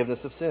 the forgiveness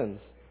of sins.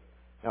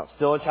 Now,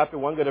 still in chapter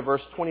 1, go to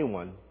verse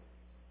 21.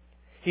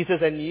 He says,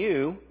 and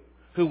you,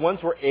 who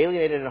once were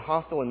alienated and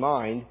hostile in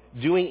mind,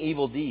 doing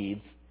evil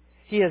deeds,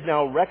 He has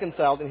now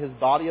reconciled in His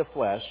body of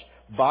flesh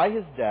by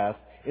His death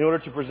in order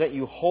to present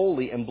you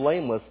holy and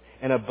blameless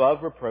and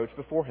above reproach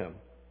before Him.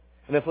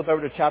 And then flip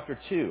over to chapter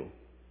 2,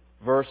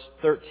 verse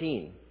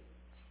 13.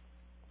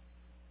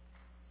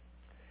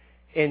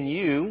 And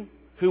you,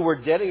 who were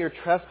dead in your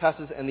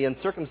trespasses and the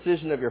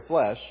uncircumcision of your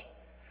flesh,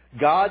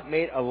 God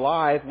made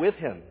alive with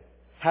Him,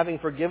 having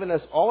forgiven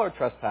us all our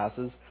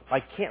trespasses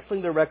by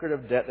canceling the record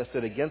of debt that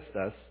stood against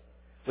us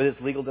with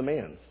its legal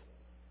demands.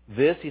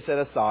 This He set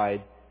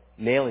aside,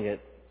 nailing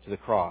it to the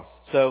cross.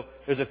 So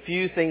there's a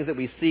few things that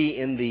we see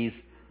in these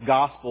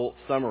gospel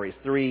summaries,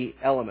 3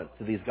 elements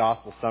to these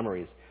gospel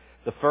summaries.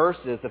 The first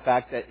is the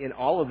fact that in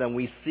all of them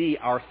we see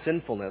our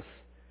sinfulness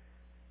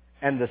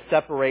and the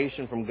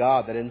separation from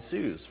God that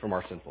ensues from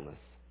our sinfulness.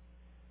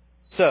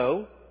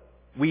 So,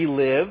 we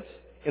lived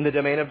in the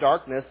domain of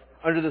darkness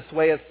under the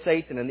sway of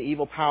Satan and the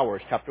evil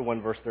powers, chapter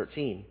 1, verse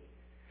 13.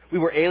 We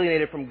were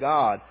alienated from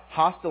God,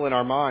 hostile in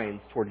our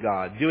minds toward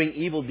God, doing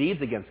evil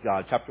deeds against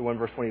God, chapter 1,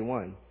 verse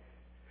 21.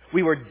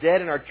 We were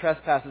dead in our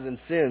trespasses and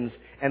sins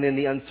and in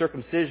the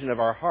uncircumcision of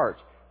our heart,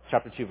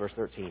 chapter 2, verse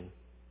 13.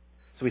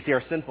 So we see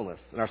our sinfulness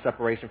and our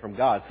separation from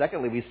God.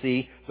 Secondly, we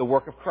see the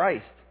work of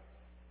Christ.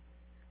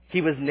 He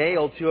was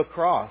nailed to a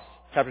cross,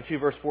 chapter 2,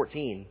 verse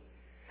 14.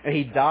 And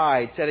He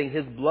died, shedding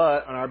His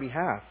blood on our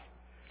behalf,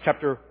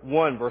 chapter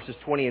 1, verses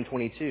 20 and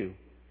 22.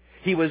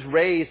 He was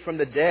raised from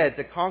the dead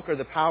to conquer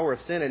the power of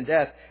sin and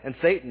death and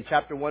Satan,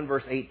 chapter 1,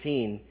 verse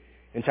 18,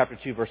 and chapter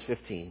 2, verse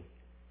 15.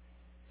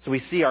 So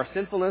we see our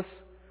sinfulness,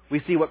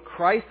 we see what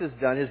Christ has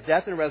done, His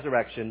death and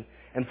resurrection,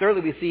 and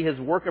thirdly, we see His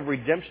work of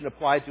redemption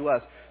applied to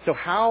us. So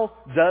how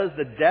does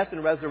the death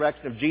and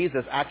resurrection of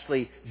Jesus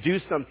actually do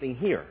something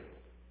here?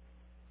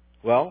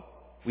 Well,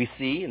 we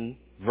see in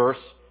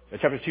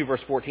chapter 2,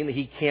 verse 14, that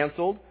He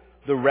canceled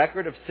the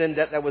record of sin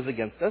debt that was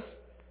against us.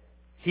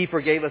 He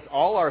forgave us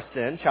all our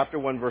sin, chapter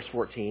 1, verse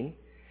 14.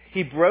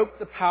 He broke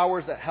the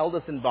powers that held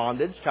us in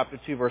bondage, chapter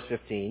 2, verse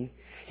 15.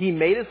 He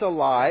made us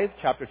alive,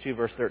 chapter 2,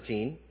 verse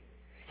 13.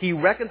 He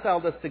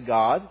reconciled us to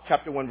God,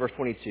 chapter 1, verse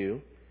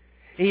 22.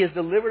 He has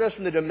delivered us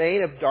from the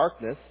domain of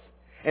darkness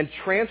and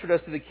transferred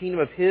us to the kingdom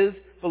of His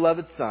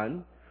beloved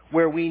Son,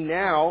 where we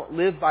now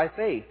live by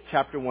faith.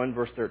 Chapter 1,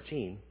 verse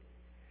 13.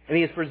 And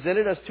He has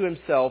presented us to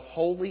Himself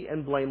holy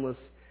and blameless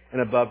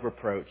and above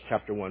reproach.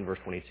 Chapter 1, verse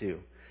 22.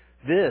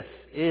 This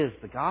is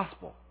the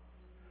gospel.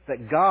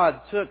 That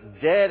God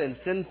took dead and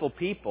sinful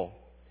people.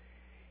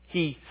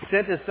 He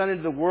sent His Son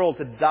into the world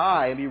to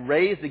die and be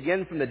raised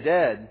again from the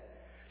dead,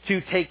 to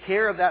take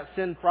care of that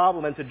sin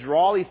problem and to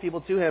draw these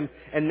people to Him.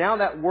 And now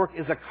that work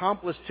is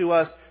accomplished to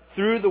us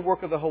through the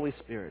work of the Holy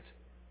Spirit.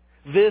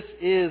 This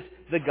is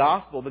the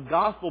gospel. The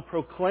gospel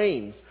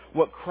proclaims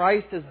what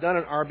Christ has done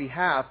on our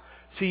behalf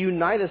to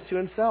unite us to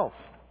Himself.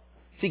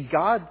 See,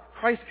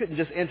 Christ couldn't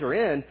just enter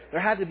in. There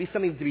had to be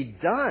something to be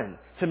done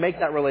to make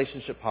that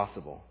relationship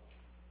possible.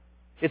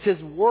 It's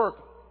His work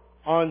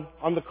on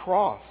the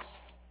cross.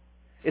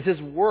 It's His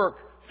work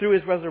through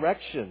His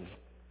resurrection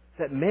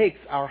that makes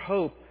our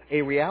hope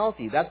a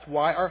reality. That's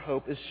why our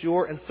hope is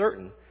sure and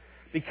certain.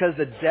 Because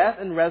the death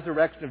and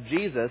resurrection of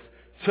Jesus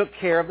took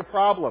care of the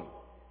problem.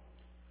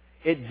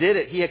 It did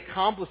it. He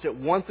accomplished it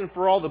once and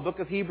for all, the book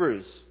of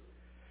Hebrews.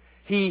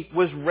 He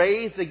was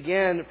raised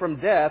again from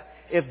death.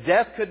 If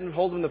death couldn't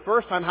hold Him the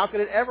first time, how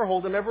could it ever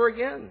hold Him ever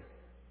again?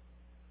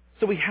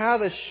 So we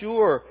have a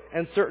sure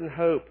and certain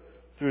hope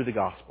through the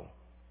gospel.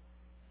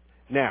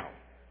 Now,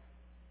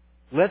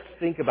 let's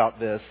think about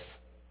this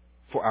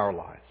for our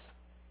lives.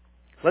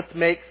 Let's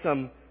make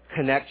some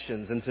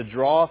connections and to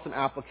draw some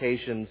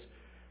applications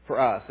for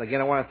us.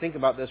 Again, I want to think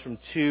about this from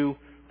two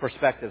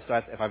perspectives.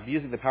 So if I'm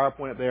using the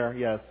PowerPoint up there,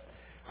 yes.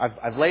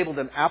 I've labeled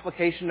them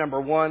application number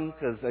 1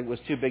 because it was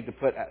too big to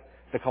put at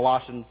the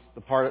Colossians,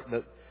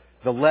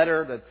 the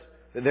letter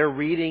that they're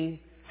reading,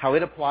 how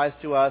it applies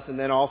to us, and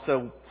then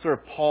also sort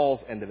of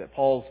Paul's end of it,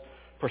 Paul's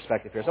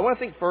perspective here. So I want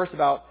to think first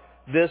about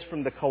this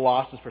from the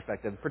Colossians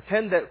perspective.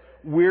 Pretend that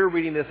we're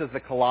reading this as the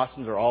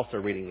Colossians are also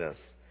reading this.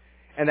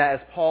 And that as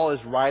Paul is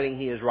writing,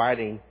 he is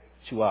writing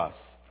to us.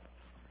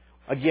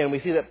 Again, we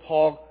see that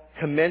Paul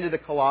commended the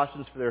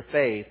Colossians for their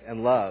faith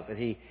and love, and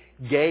he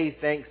gave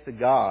thanks to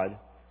God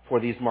for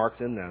these marks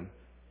in them.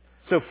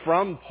 So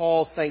from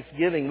Paul's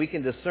thanksgiving, we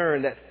can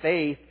discern that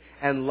faith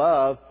and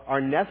love are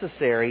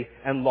necessary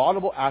and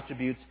laudable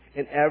attributes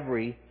in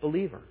every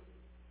believer.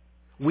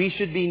 We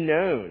should be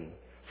known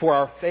for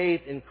our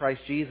faith in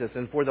Christ Jesus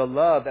and for the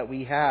love that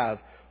we have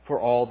for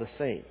all the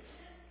saints.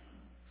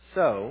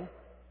 So,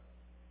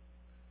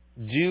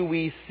 do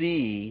we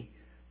see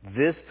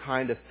this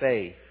kind of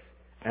faith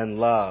and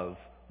love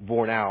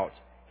borne out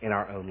in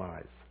our own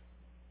lives?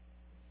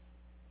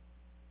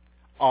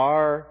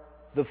 Are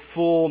the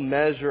full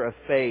measure of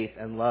faith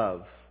and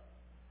love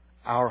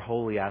our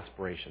holy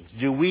aspirations?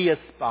 Do we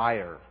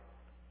aspire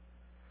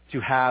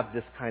to have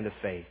this kind of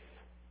faith?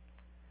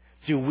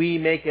 Do we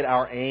make it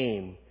our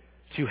aim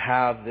to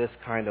have this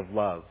kind of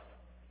love?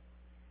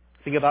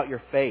 Think about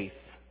your faith.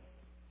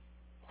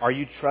 Are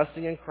you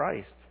trusting in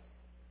Christ?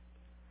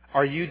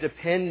 Are you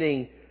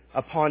depending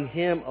upon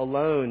Him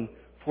alone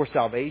for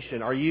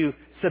salvation? Are you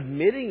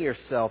submitting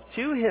yourself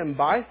to Him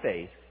by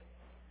faith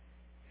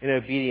in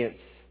obedience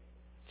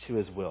to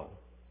His will?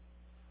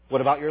 What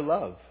about your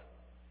love?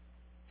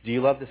 Do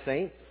you love the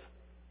saints?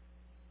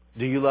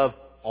 Do you love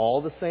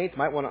all the saints?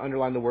 Might want to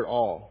underline the word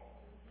all.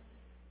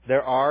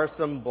 There are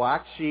some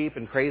black sheep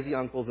and crazy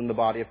uncles in the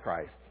body of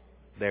Christ.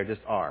 There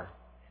just are.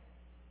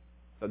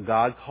 But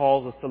God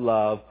calls us to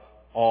love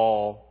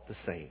all the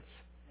saints.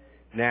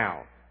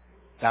 Now,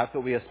 that's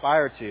what we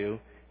aspire to. You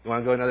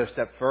want to go another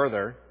step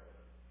further?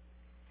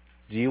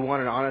 Do you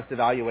want an honest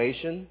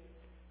evaluation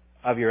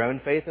of your own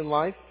faith in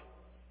life?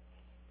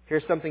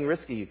 Here's something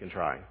risky you can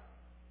try.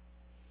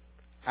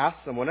 Ask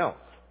someone else.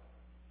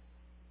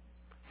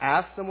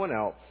 Ask someone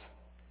else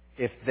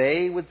if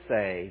they would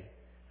say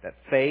that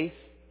faith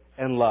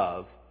and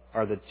love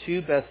are the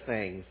two best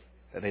things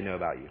that they know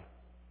about you.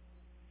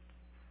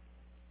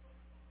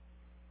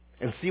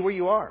 And see where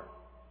you are.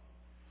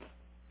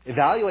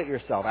 Evaluate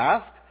yourself.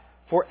 Ask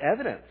for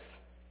evidence.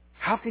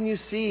 How can you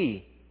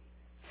see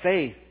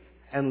faith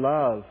and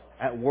love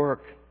at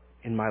work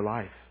in my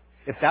life?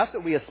 If that's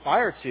what we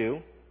aspire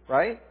to,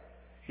 right?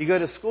 You go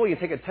to school, you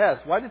take a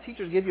test. Why do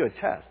teachers give you a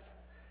test?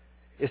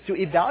 It's to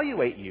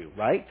evaluate you,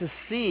 right? To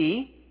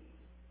see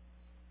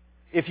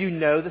if you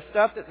know the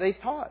stuff that they've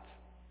taught.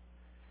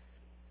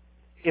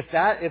 If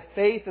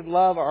faith and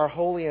love are our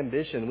holy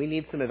ambition, we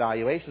need some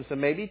evaluation. So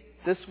maybe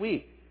this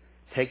week,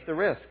 take the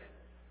risk.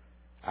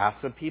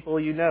 Ask some people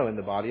you know in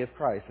the body of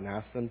Christ and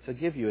ask them to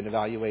give you an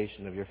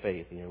evaluation of your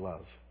faith and your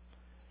love.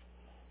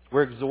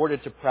 We're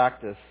exhorted to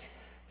practice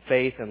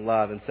faith and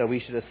love, and so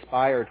we should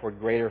aspire toward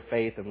greater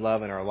faith and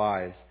love in our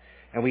lives,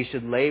 and we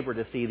should labor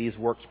to see these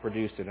works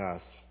produced in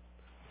us.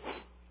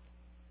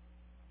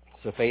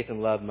 So faith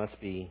and love must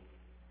be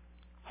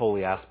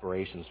holy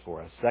aspirations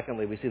for us.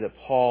 Secondly, we see that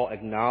Paul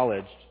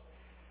acknowledged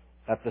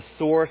that the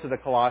source of the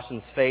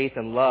Colossians' faith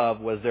and love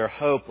was their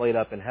hope laid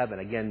up in heaven.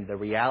 Again, the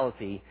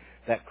reality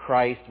that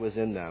Christ was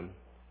in them.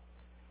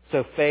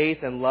 So faith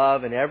and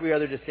love and every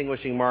other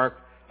distinguishing mark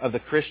of the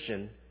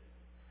Christian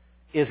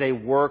is a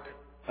work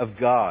of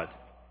God.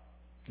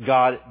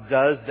 God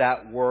does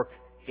that work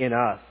in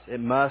us. It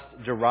must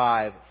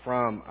derive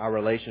from our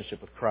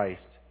relationship with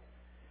Christ.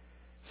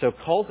 So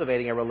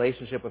cultivating a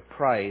relationship with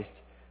Christ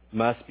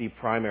must be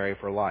primary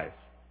for life.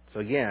 So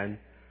again,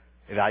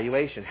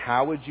 evaluation.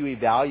 How would you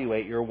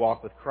evaluate your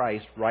walk with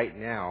Christ right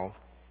now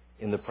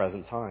in the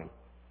present time?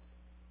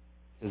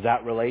 Is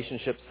that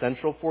relationship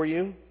central for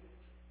you?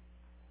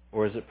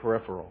 Or is it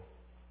peripheral?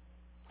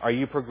 Are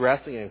you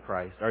progressing in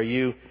Christ? Are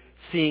you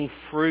seeing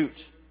fruit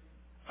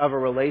of a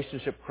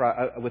relationship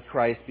with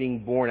Christ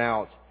being born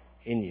out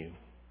in you?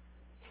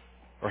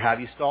 Or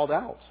have you stalled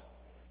out?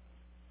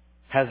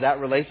 Has that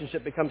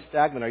relationship become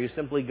stagnant? Are you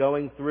simply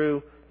going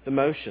through the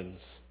motions?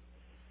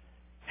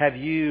 Have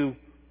you,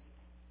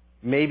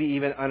 maybe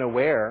even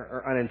unaware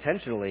or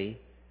unintentionally,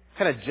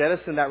 kind of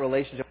jettisoned that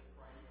relationship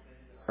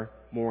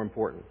more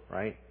important,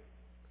 right?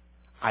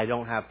 I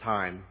don't have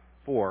time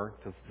for,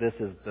 because this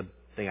is the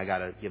thing I got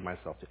to give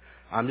myself to.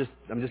 I'm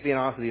just being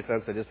honest with you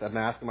folks. I'm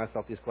asking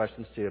myself these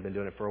questions too. I've been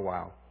doing it for a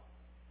while.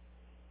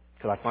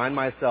 Because I find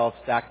myself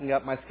stacking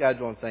up my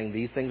schedule and saying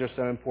these things are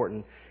so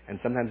important, and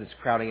sometimes it's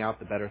crowding out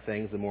the better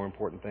things, the more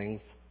important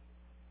things.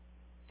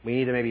 We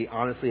need to maybe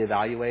honestly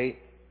evaluate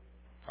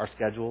our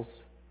schedules,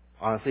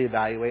 honestly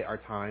evaluate our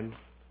time,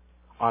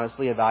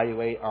 honestly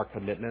evaluate our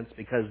commitments,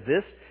 because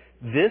this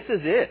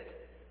is it.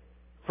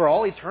 For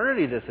all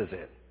eternity, this is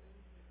it.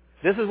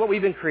 This is what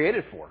we've been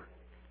created for.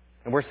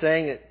 And we're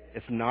saying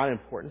it's not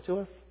important to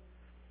us.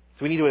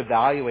 So we need to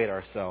evaluate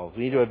ourselves.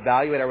 We need to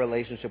evaluate our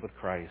relationship with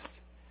Christ.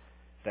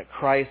 That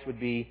Christ would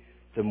be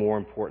the more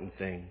important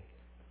thing.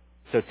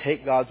 So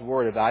take God's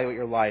Word, evaluate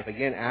your life.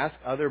 Again, ask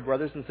other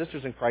brothers and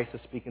sisters in Christ to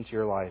speak into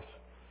your life.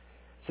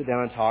 Sit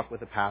down and talk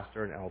with a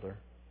pastor and elder.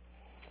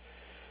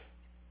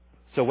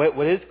 So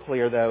what is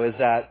clear, though, is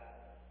that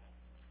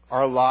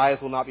our lives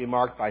will not be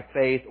marked by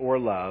faith or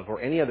love or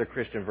any other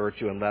Christian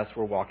virtue unless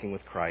we're walking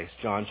with Christ.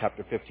 John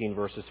chapter 15,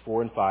 verses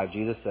 4 and 5,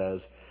 Jesus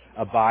says,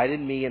 "Abide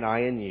in me and I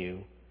in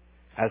you.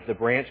 As the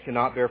branch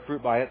cannot bear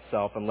fruit by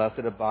itself unless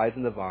it abides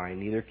in the vine,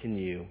 neither can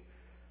you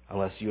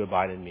unless you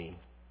abide in me.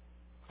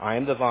 I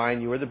am the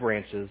vine, you are the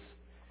branches.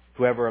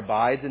 Whoever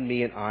abides in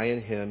me and I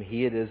in him,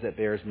 he it is that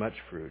bears much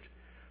fruit.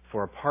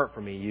 For apart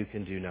from me, you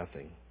can do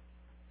nothing."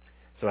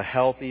 So a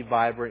healthy,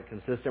 vibrant,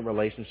 consistent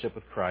relationship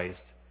with Christ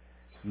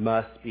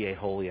must be a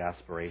holy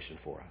aspiration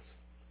for us.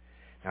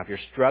 Now, if you're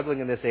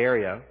struggling in this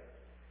area,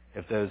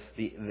 if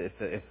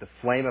the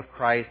flame of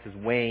Christ has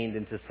waned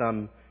into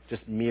some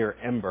just mere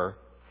ember,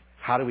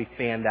 how do we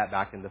fan that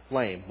back into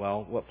flame?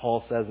 Well, what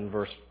Paul says in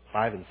verse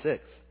 5 and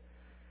 6.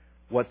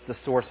 What's the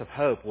source of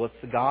hope? Well,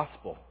 it's the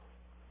gospel.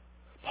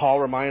 Paul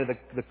reminded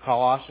the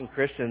Colossian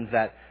Christians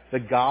that the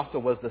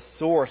gospel was the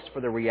source for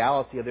the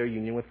reality of their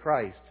union with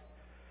Christ.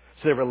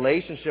 So their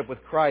relationship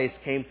with Christ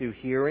came through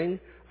hearing,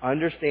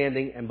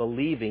 understanding, and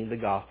believing the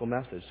gospel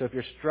message. So if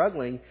you're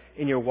struggling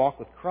in your walk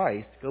with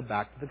Christ, go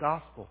back to the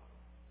gospel.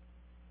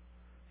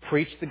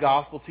 Preach the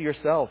gospel to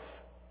yourself.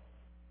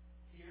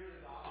 Hear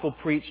the gospel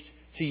preached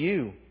to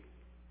you.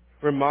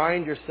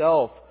 Remind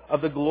yourself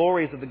of the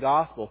glories of the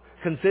gospel.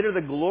 Consider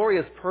the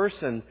glorious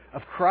person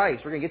of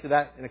Christ. We're going to get to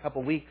that in a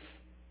couple weeks.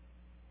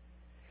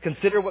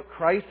 Consider what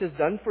Christ has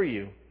done for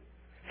you.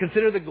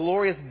 Consider the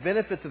glorious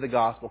benefits of the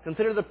gospel.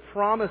 Consider the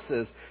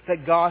promises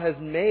that God has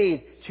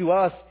made to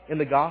us in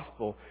the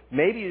gospel.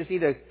 Maybe you just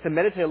need to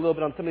meditate a little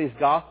bit on some of these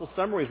gospel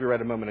summaries we read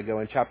a moment ago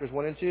in chapters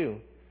 1 and 2.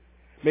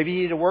 Maybe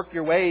you need to work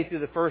your way through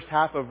the first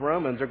half of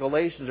Romans or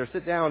Galatians, or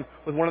sit down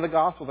with one of the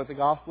gospels, like the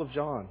Gospel of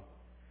John,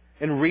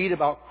 and read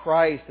about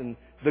Christ and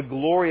the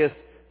glorious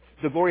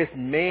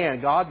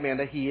man, God-man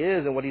that He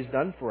is and what He's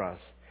done for us.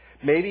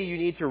 Maybe you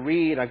need to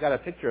read, I've got a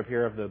picture up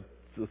here of the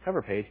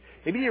cover page.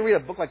 Maybe you need to read a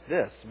book like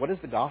this. What is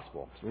the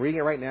gospel? I'm reading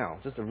it right now.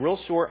 Just a real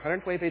short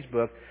 120-page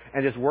book,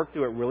 and just work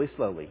through it really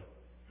slowly.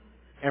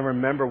 And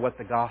remember what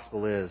the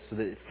gospel is, so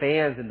that it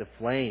fans into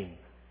flame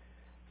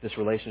this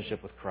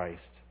relationship with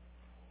Christ.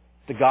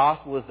 The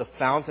gospel is the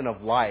fountain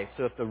of life.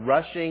 So if the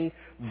rushing,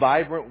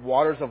 vibrant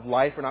waters of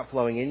life are not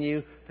flowing in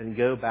you, then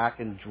go back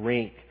and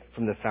drink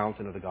from the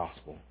fountain of the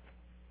gospel.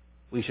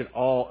 We should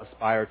all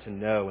aspire to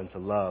know and to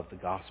love the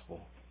gospel.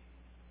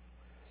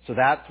 So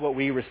that's what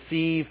we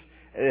receive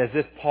as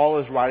if Paul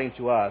is writing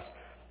to us.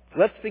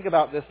 Let's think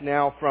about this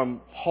now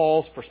from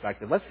Paul's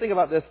perspective. Let's think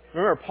about this.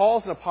 Remember,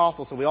 Paul's an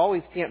apostle, so we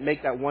always can't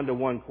make that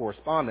one-to-one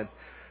correspondence.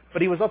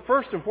 But he was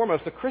first and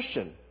foremost a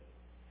Christian.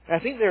 And I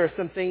think there are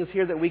some things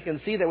here that we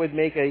can see that would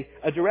make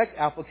a direct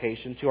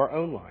application to our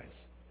own lives.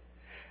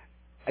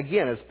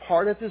 Again, as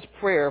part of his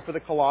prayer for the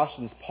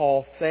Colossians,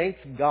 Paul thanks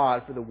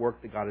God for the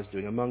work that God is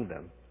doing among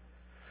them.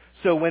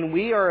 So when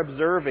we are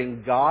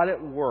observing God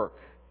at work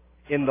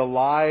in the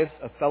lives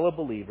of fellow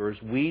believers,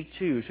 we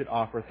too should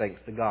offer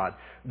thanks to God.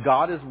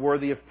 God is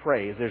worthy of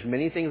praise. There's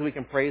many things we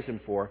can praise Him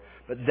for,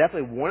 but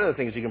definitely one of the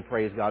things you can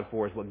praise God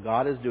for is what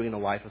God is doing in the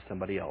life of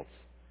somebody else.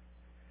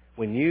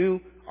 When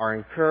you are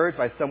encouraged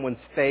by someone's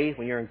faith,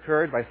 when you're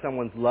encouraged by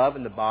someone's love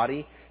in the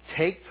body,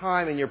 take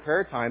time in your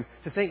prayer time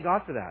to thank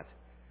God for that.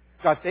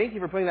 God, thank you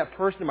for putting that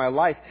person in my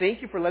life.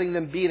 Thank you for letting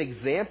them be an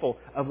example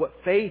of what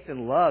faith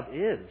and love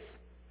is.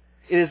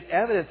 It is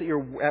evidence that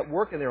you're at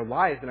work in their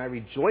lives, and I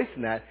rejoice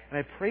in that, and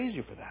I praise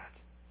you for that.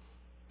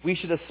 We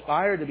should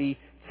aspire to be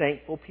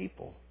thankful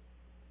people.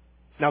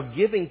 Now,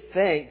 giving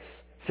thanks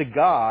to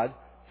God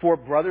for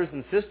brothers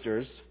and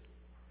sisters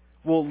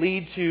will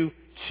lead to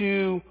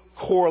two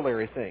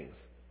corollary things.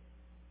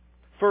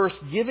 First,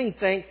 giving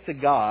thanks to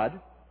God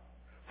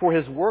for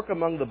His work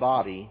among the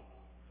body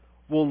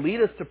will lead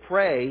us to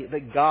pray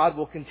that God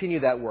will continue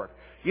that work.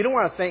 You don't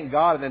want to thank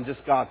God and then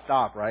just God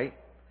stop, right?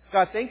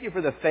 God, thank you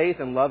for the faith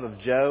and love of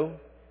Joe.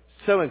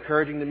 So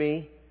encouraging to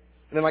me.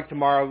 And then like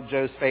tomorrow,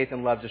 Joe's faith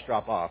and love just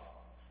drop off.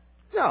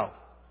 No.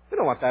 We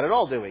don't want that at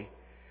all, do we?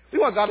 We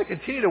want God to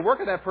continue to work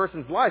in that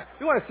person's life.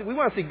 We want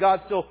to see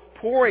God still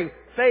pouring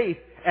faith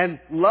and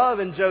love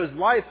in Joe's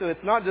life, so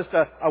it's not just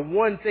a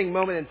one-thing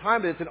moment in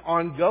time, but it's an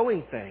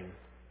ongoing thing.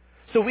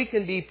 So we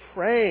can be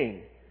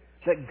praying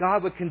that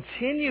God would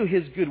continue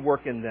His good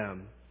work in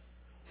them,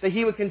 that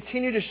He would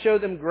continue to show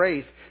them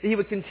grace, that He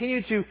would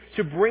continue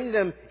to bring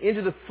them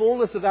into the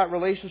fullness of that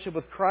relationship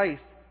with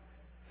Christ,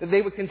 that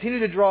they would continue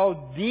to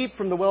draw deep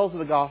from the wells of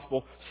the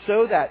gospel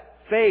so that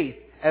faith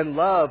and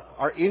love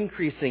are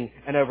increasing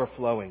and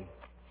overflowing.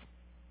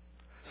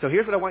 So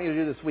here's what I want you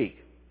to do this week.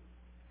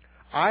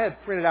 I have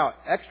printed out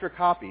extra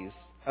copies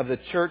of the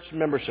church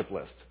membership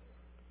list.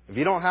 If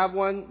you don't have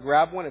one,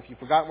 grab one. If you've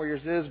forgotten where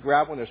yours is,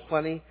 grab one. There's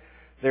plenty.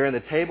 They're in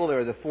the table. They're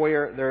in the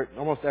foyer. They're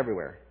almost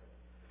everywhere.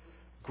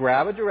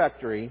 Grab a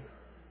directory,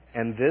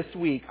 and this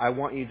week I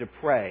want you to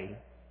pray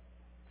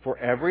for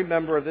every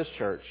member of this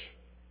church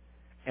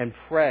and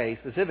pray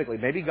specifically.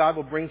 Maybe God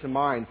will bring to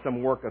mind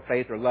some work of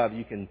faith or love.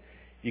 You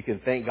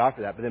can thank God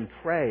for that, but then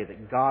pray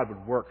that God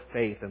would work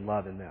faith and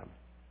love in them.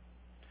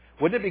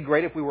 Wouldn't it be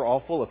great if we were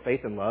all full of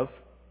faith and love?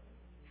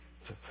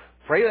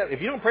 Pray that.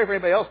 If you don't pray for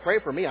anybody else, pray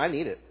for me. I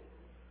need it.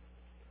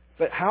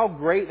 But how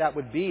great that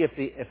would be if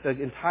the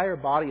entire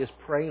body is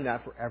praying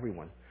that for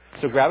everyone.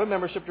 So grab a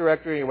membership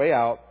directory on your way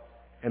out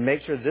and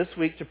make sure this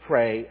week to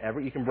pray.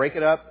 You can break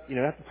it up. You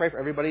don't have to pray for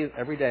everybody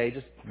every day.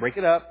 Just break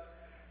it up.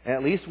 And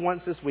at least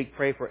once this week,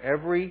 pray for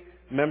every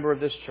member of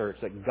this church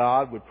that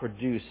God would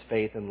produce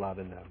faith and love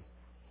in them.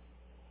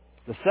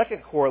 The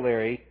second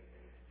corollary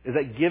is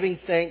that giving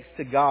thanks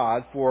to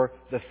God for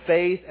the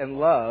faith and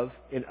love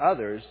in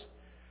others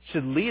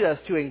should lead us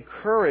to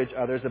encourage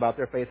others about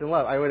their faith and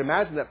love. I would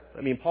imagine that,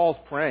 Paul's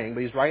praying,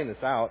 but he's writing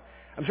this out.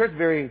 I'm sure it's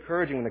very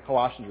encouraging when the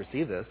Colossians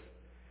receive this.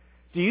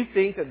 Do you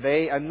think that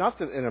they, and not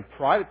in a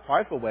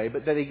prideful way,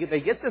 but that they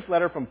get this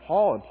letter from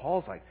Paul, and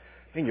Paul's like,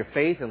 man, your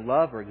faith and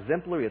love are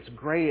exemplary, it's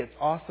great, it's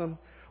awesome.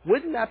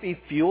 Wouldn't that be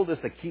fuel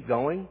just to keep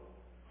going?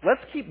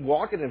 Let's keep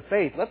walking in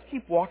faith. Let's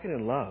keep walking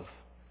in love.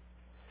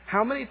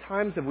 How many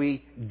times have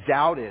we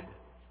doubted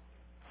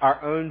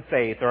our own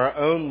faith or our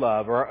own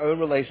love or our own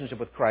relationship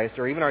with Christ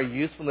or even our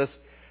usefulness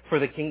for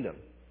the kingdom?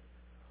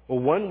 Well,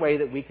 one way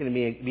that we can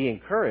be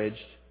encouraged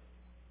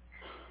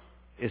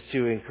is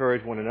to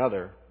encourage one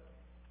another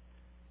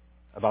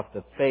about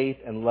the faith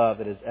and love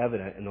that is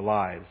evident in the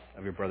lives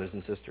of your brothers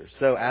and sisters.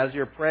 So as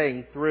you're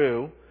praying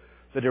through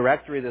the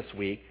directory this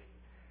week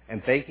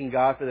and thanking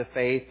God for the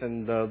faith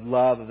and the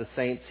love of the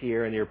saints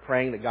here, and you're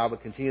praying that God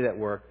would continue that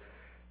work,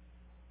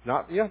 you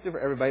don't have to do it for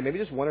everybody, maybe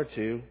just one or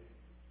two.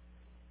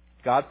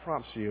 God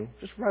prompts you,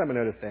 just write them a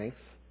note of thanks.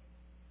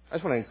 I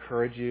just want to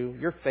encourage you.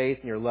 Your faith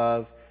and your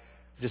love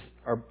just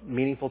are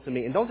meaningful to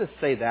me. And don't just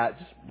say that.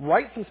 Just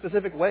write some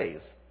specific ways.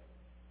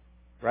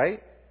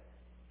 Right?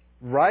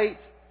 Write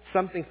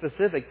something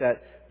specific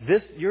that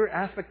your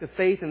aspect of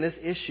faith in this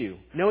issue,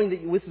 knowing that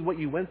this is what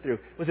you went through,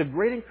 was a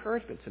great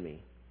encouragement to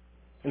me.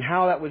 And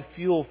how that would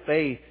fuel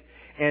faith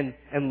and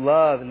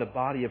love in the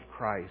body of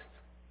Christ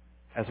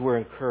as we're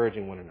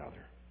encouraging one another.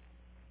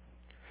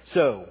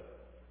 So,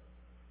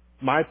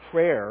 my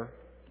prayer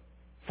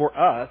for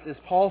us is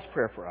Paul's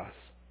prayer for us.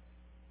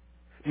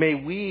 May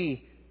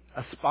we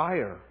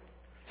aspire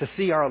to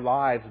see our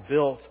lives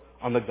built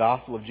on the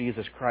gospel of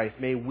Jesus Christ.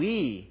 May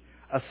we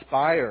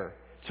aspire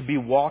to be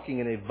walking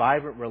in a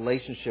vibrant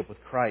relationship with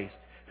Christ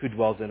who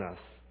dwells in us.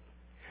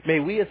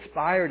 May we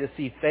aspire to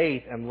see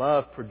faith and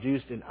love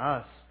produced in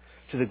us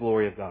to the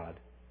glory of God.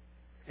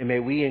 And may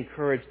we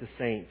encourage the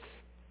saints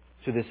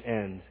to this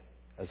end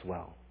as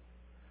well.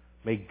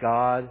 May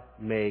God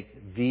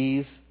make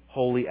these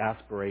holy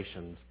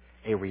aspirations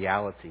a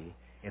reality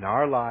in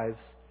our lives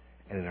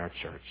and in our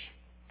church.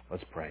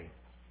 Let's pray.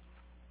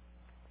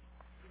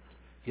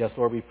 Yes,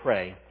 Lord, we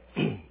pray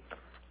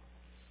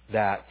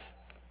that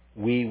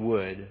we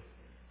would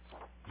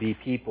be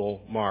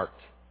people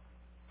marked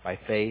by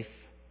faith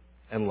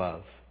and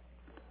love.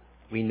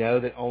 We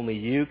know that only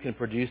you can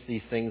produce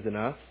these things in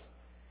us,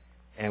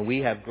 and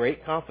we have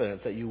great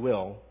confidence that you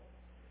will,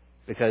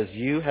 because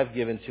you have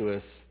given to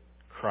us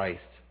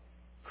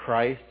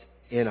Christ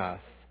in us,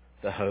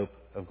 the hope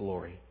of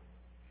glory.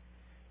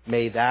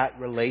 May that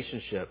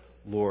relationship,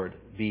 Lord,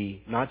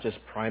 be not just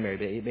primary,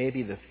 but it may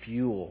be the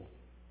fuel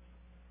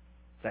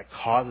that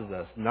causes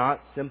us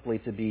not simply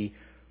to be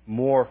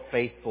more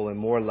faithful and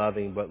more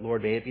loving, but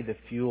Lord, may it be the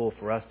fuel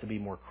for us to be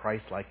more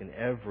Christ-like in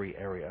every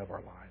area of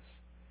our lives.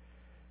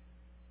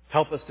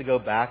 Help us to go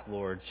back,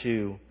 Lord,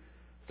 to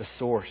the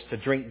source, to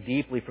drink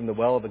deeply from the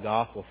well of the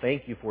gospel.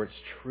 Thank you for its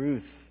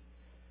truth.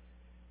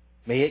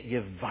 May it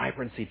give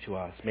vibrancy to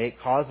us. May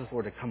it cause us,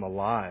 Lord, to come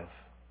alive.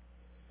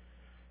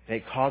 May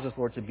it cause us,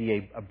 Lord, to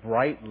be a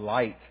bright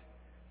light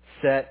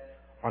set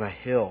on a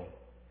hill,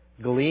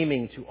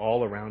 gleaming to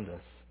all around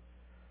us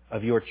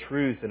of your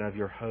truth and of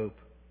your hope,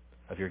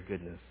 of your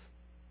goodness.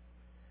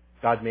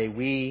 God, may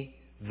we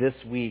this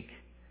week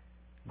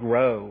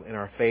grow in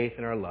our faith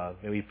and our love.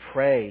 May we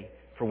pray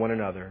for one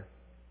another.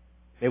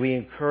 May we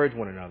encourage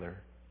one another.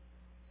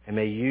 And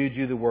may you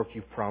do the work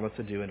you've promised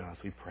to do in us,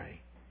 we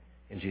pray.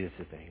 In Jesus'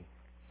 name,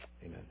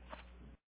 amen.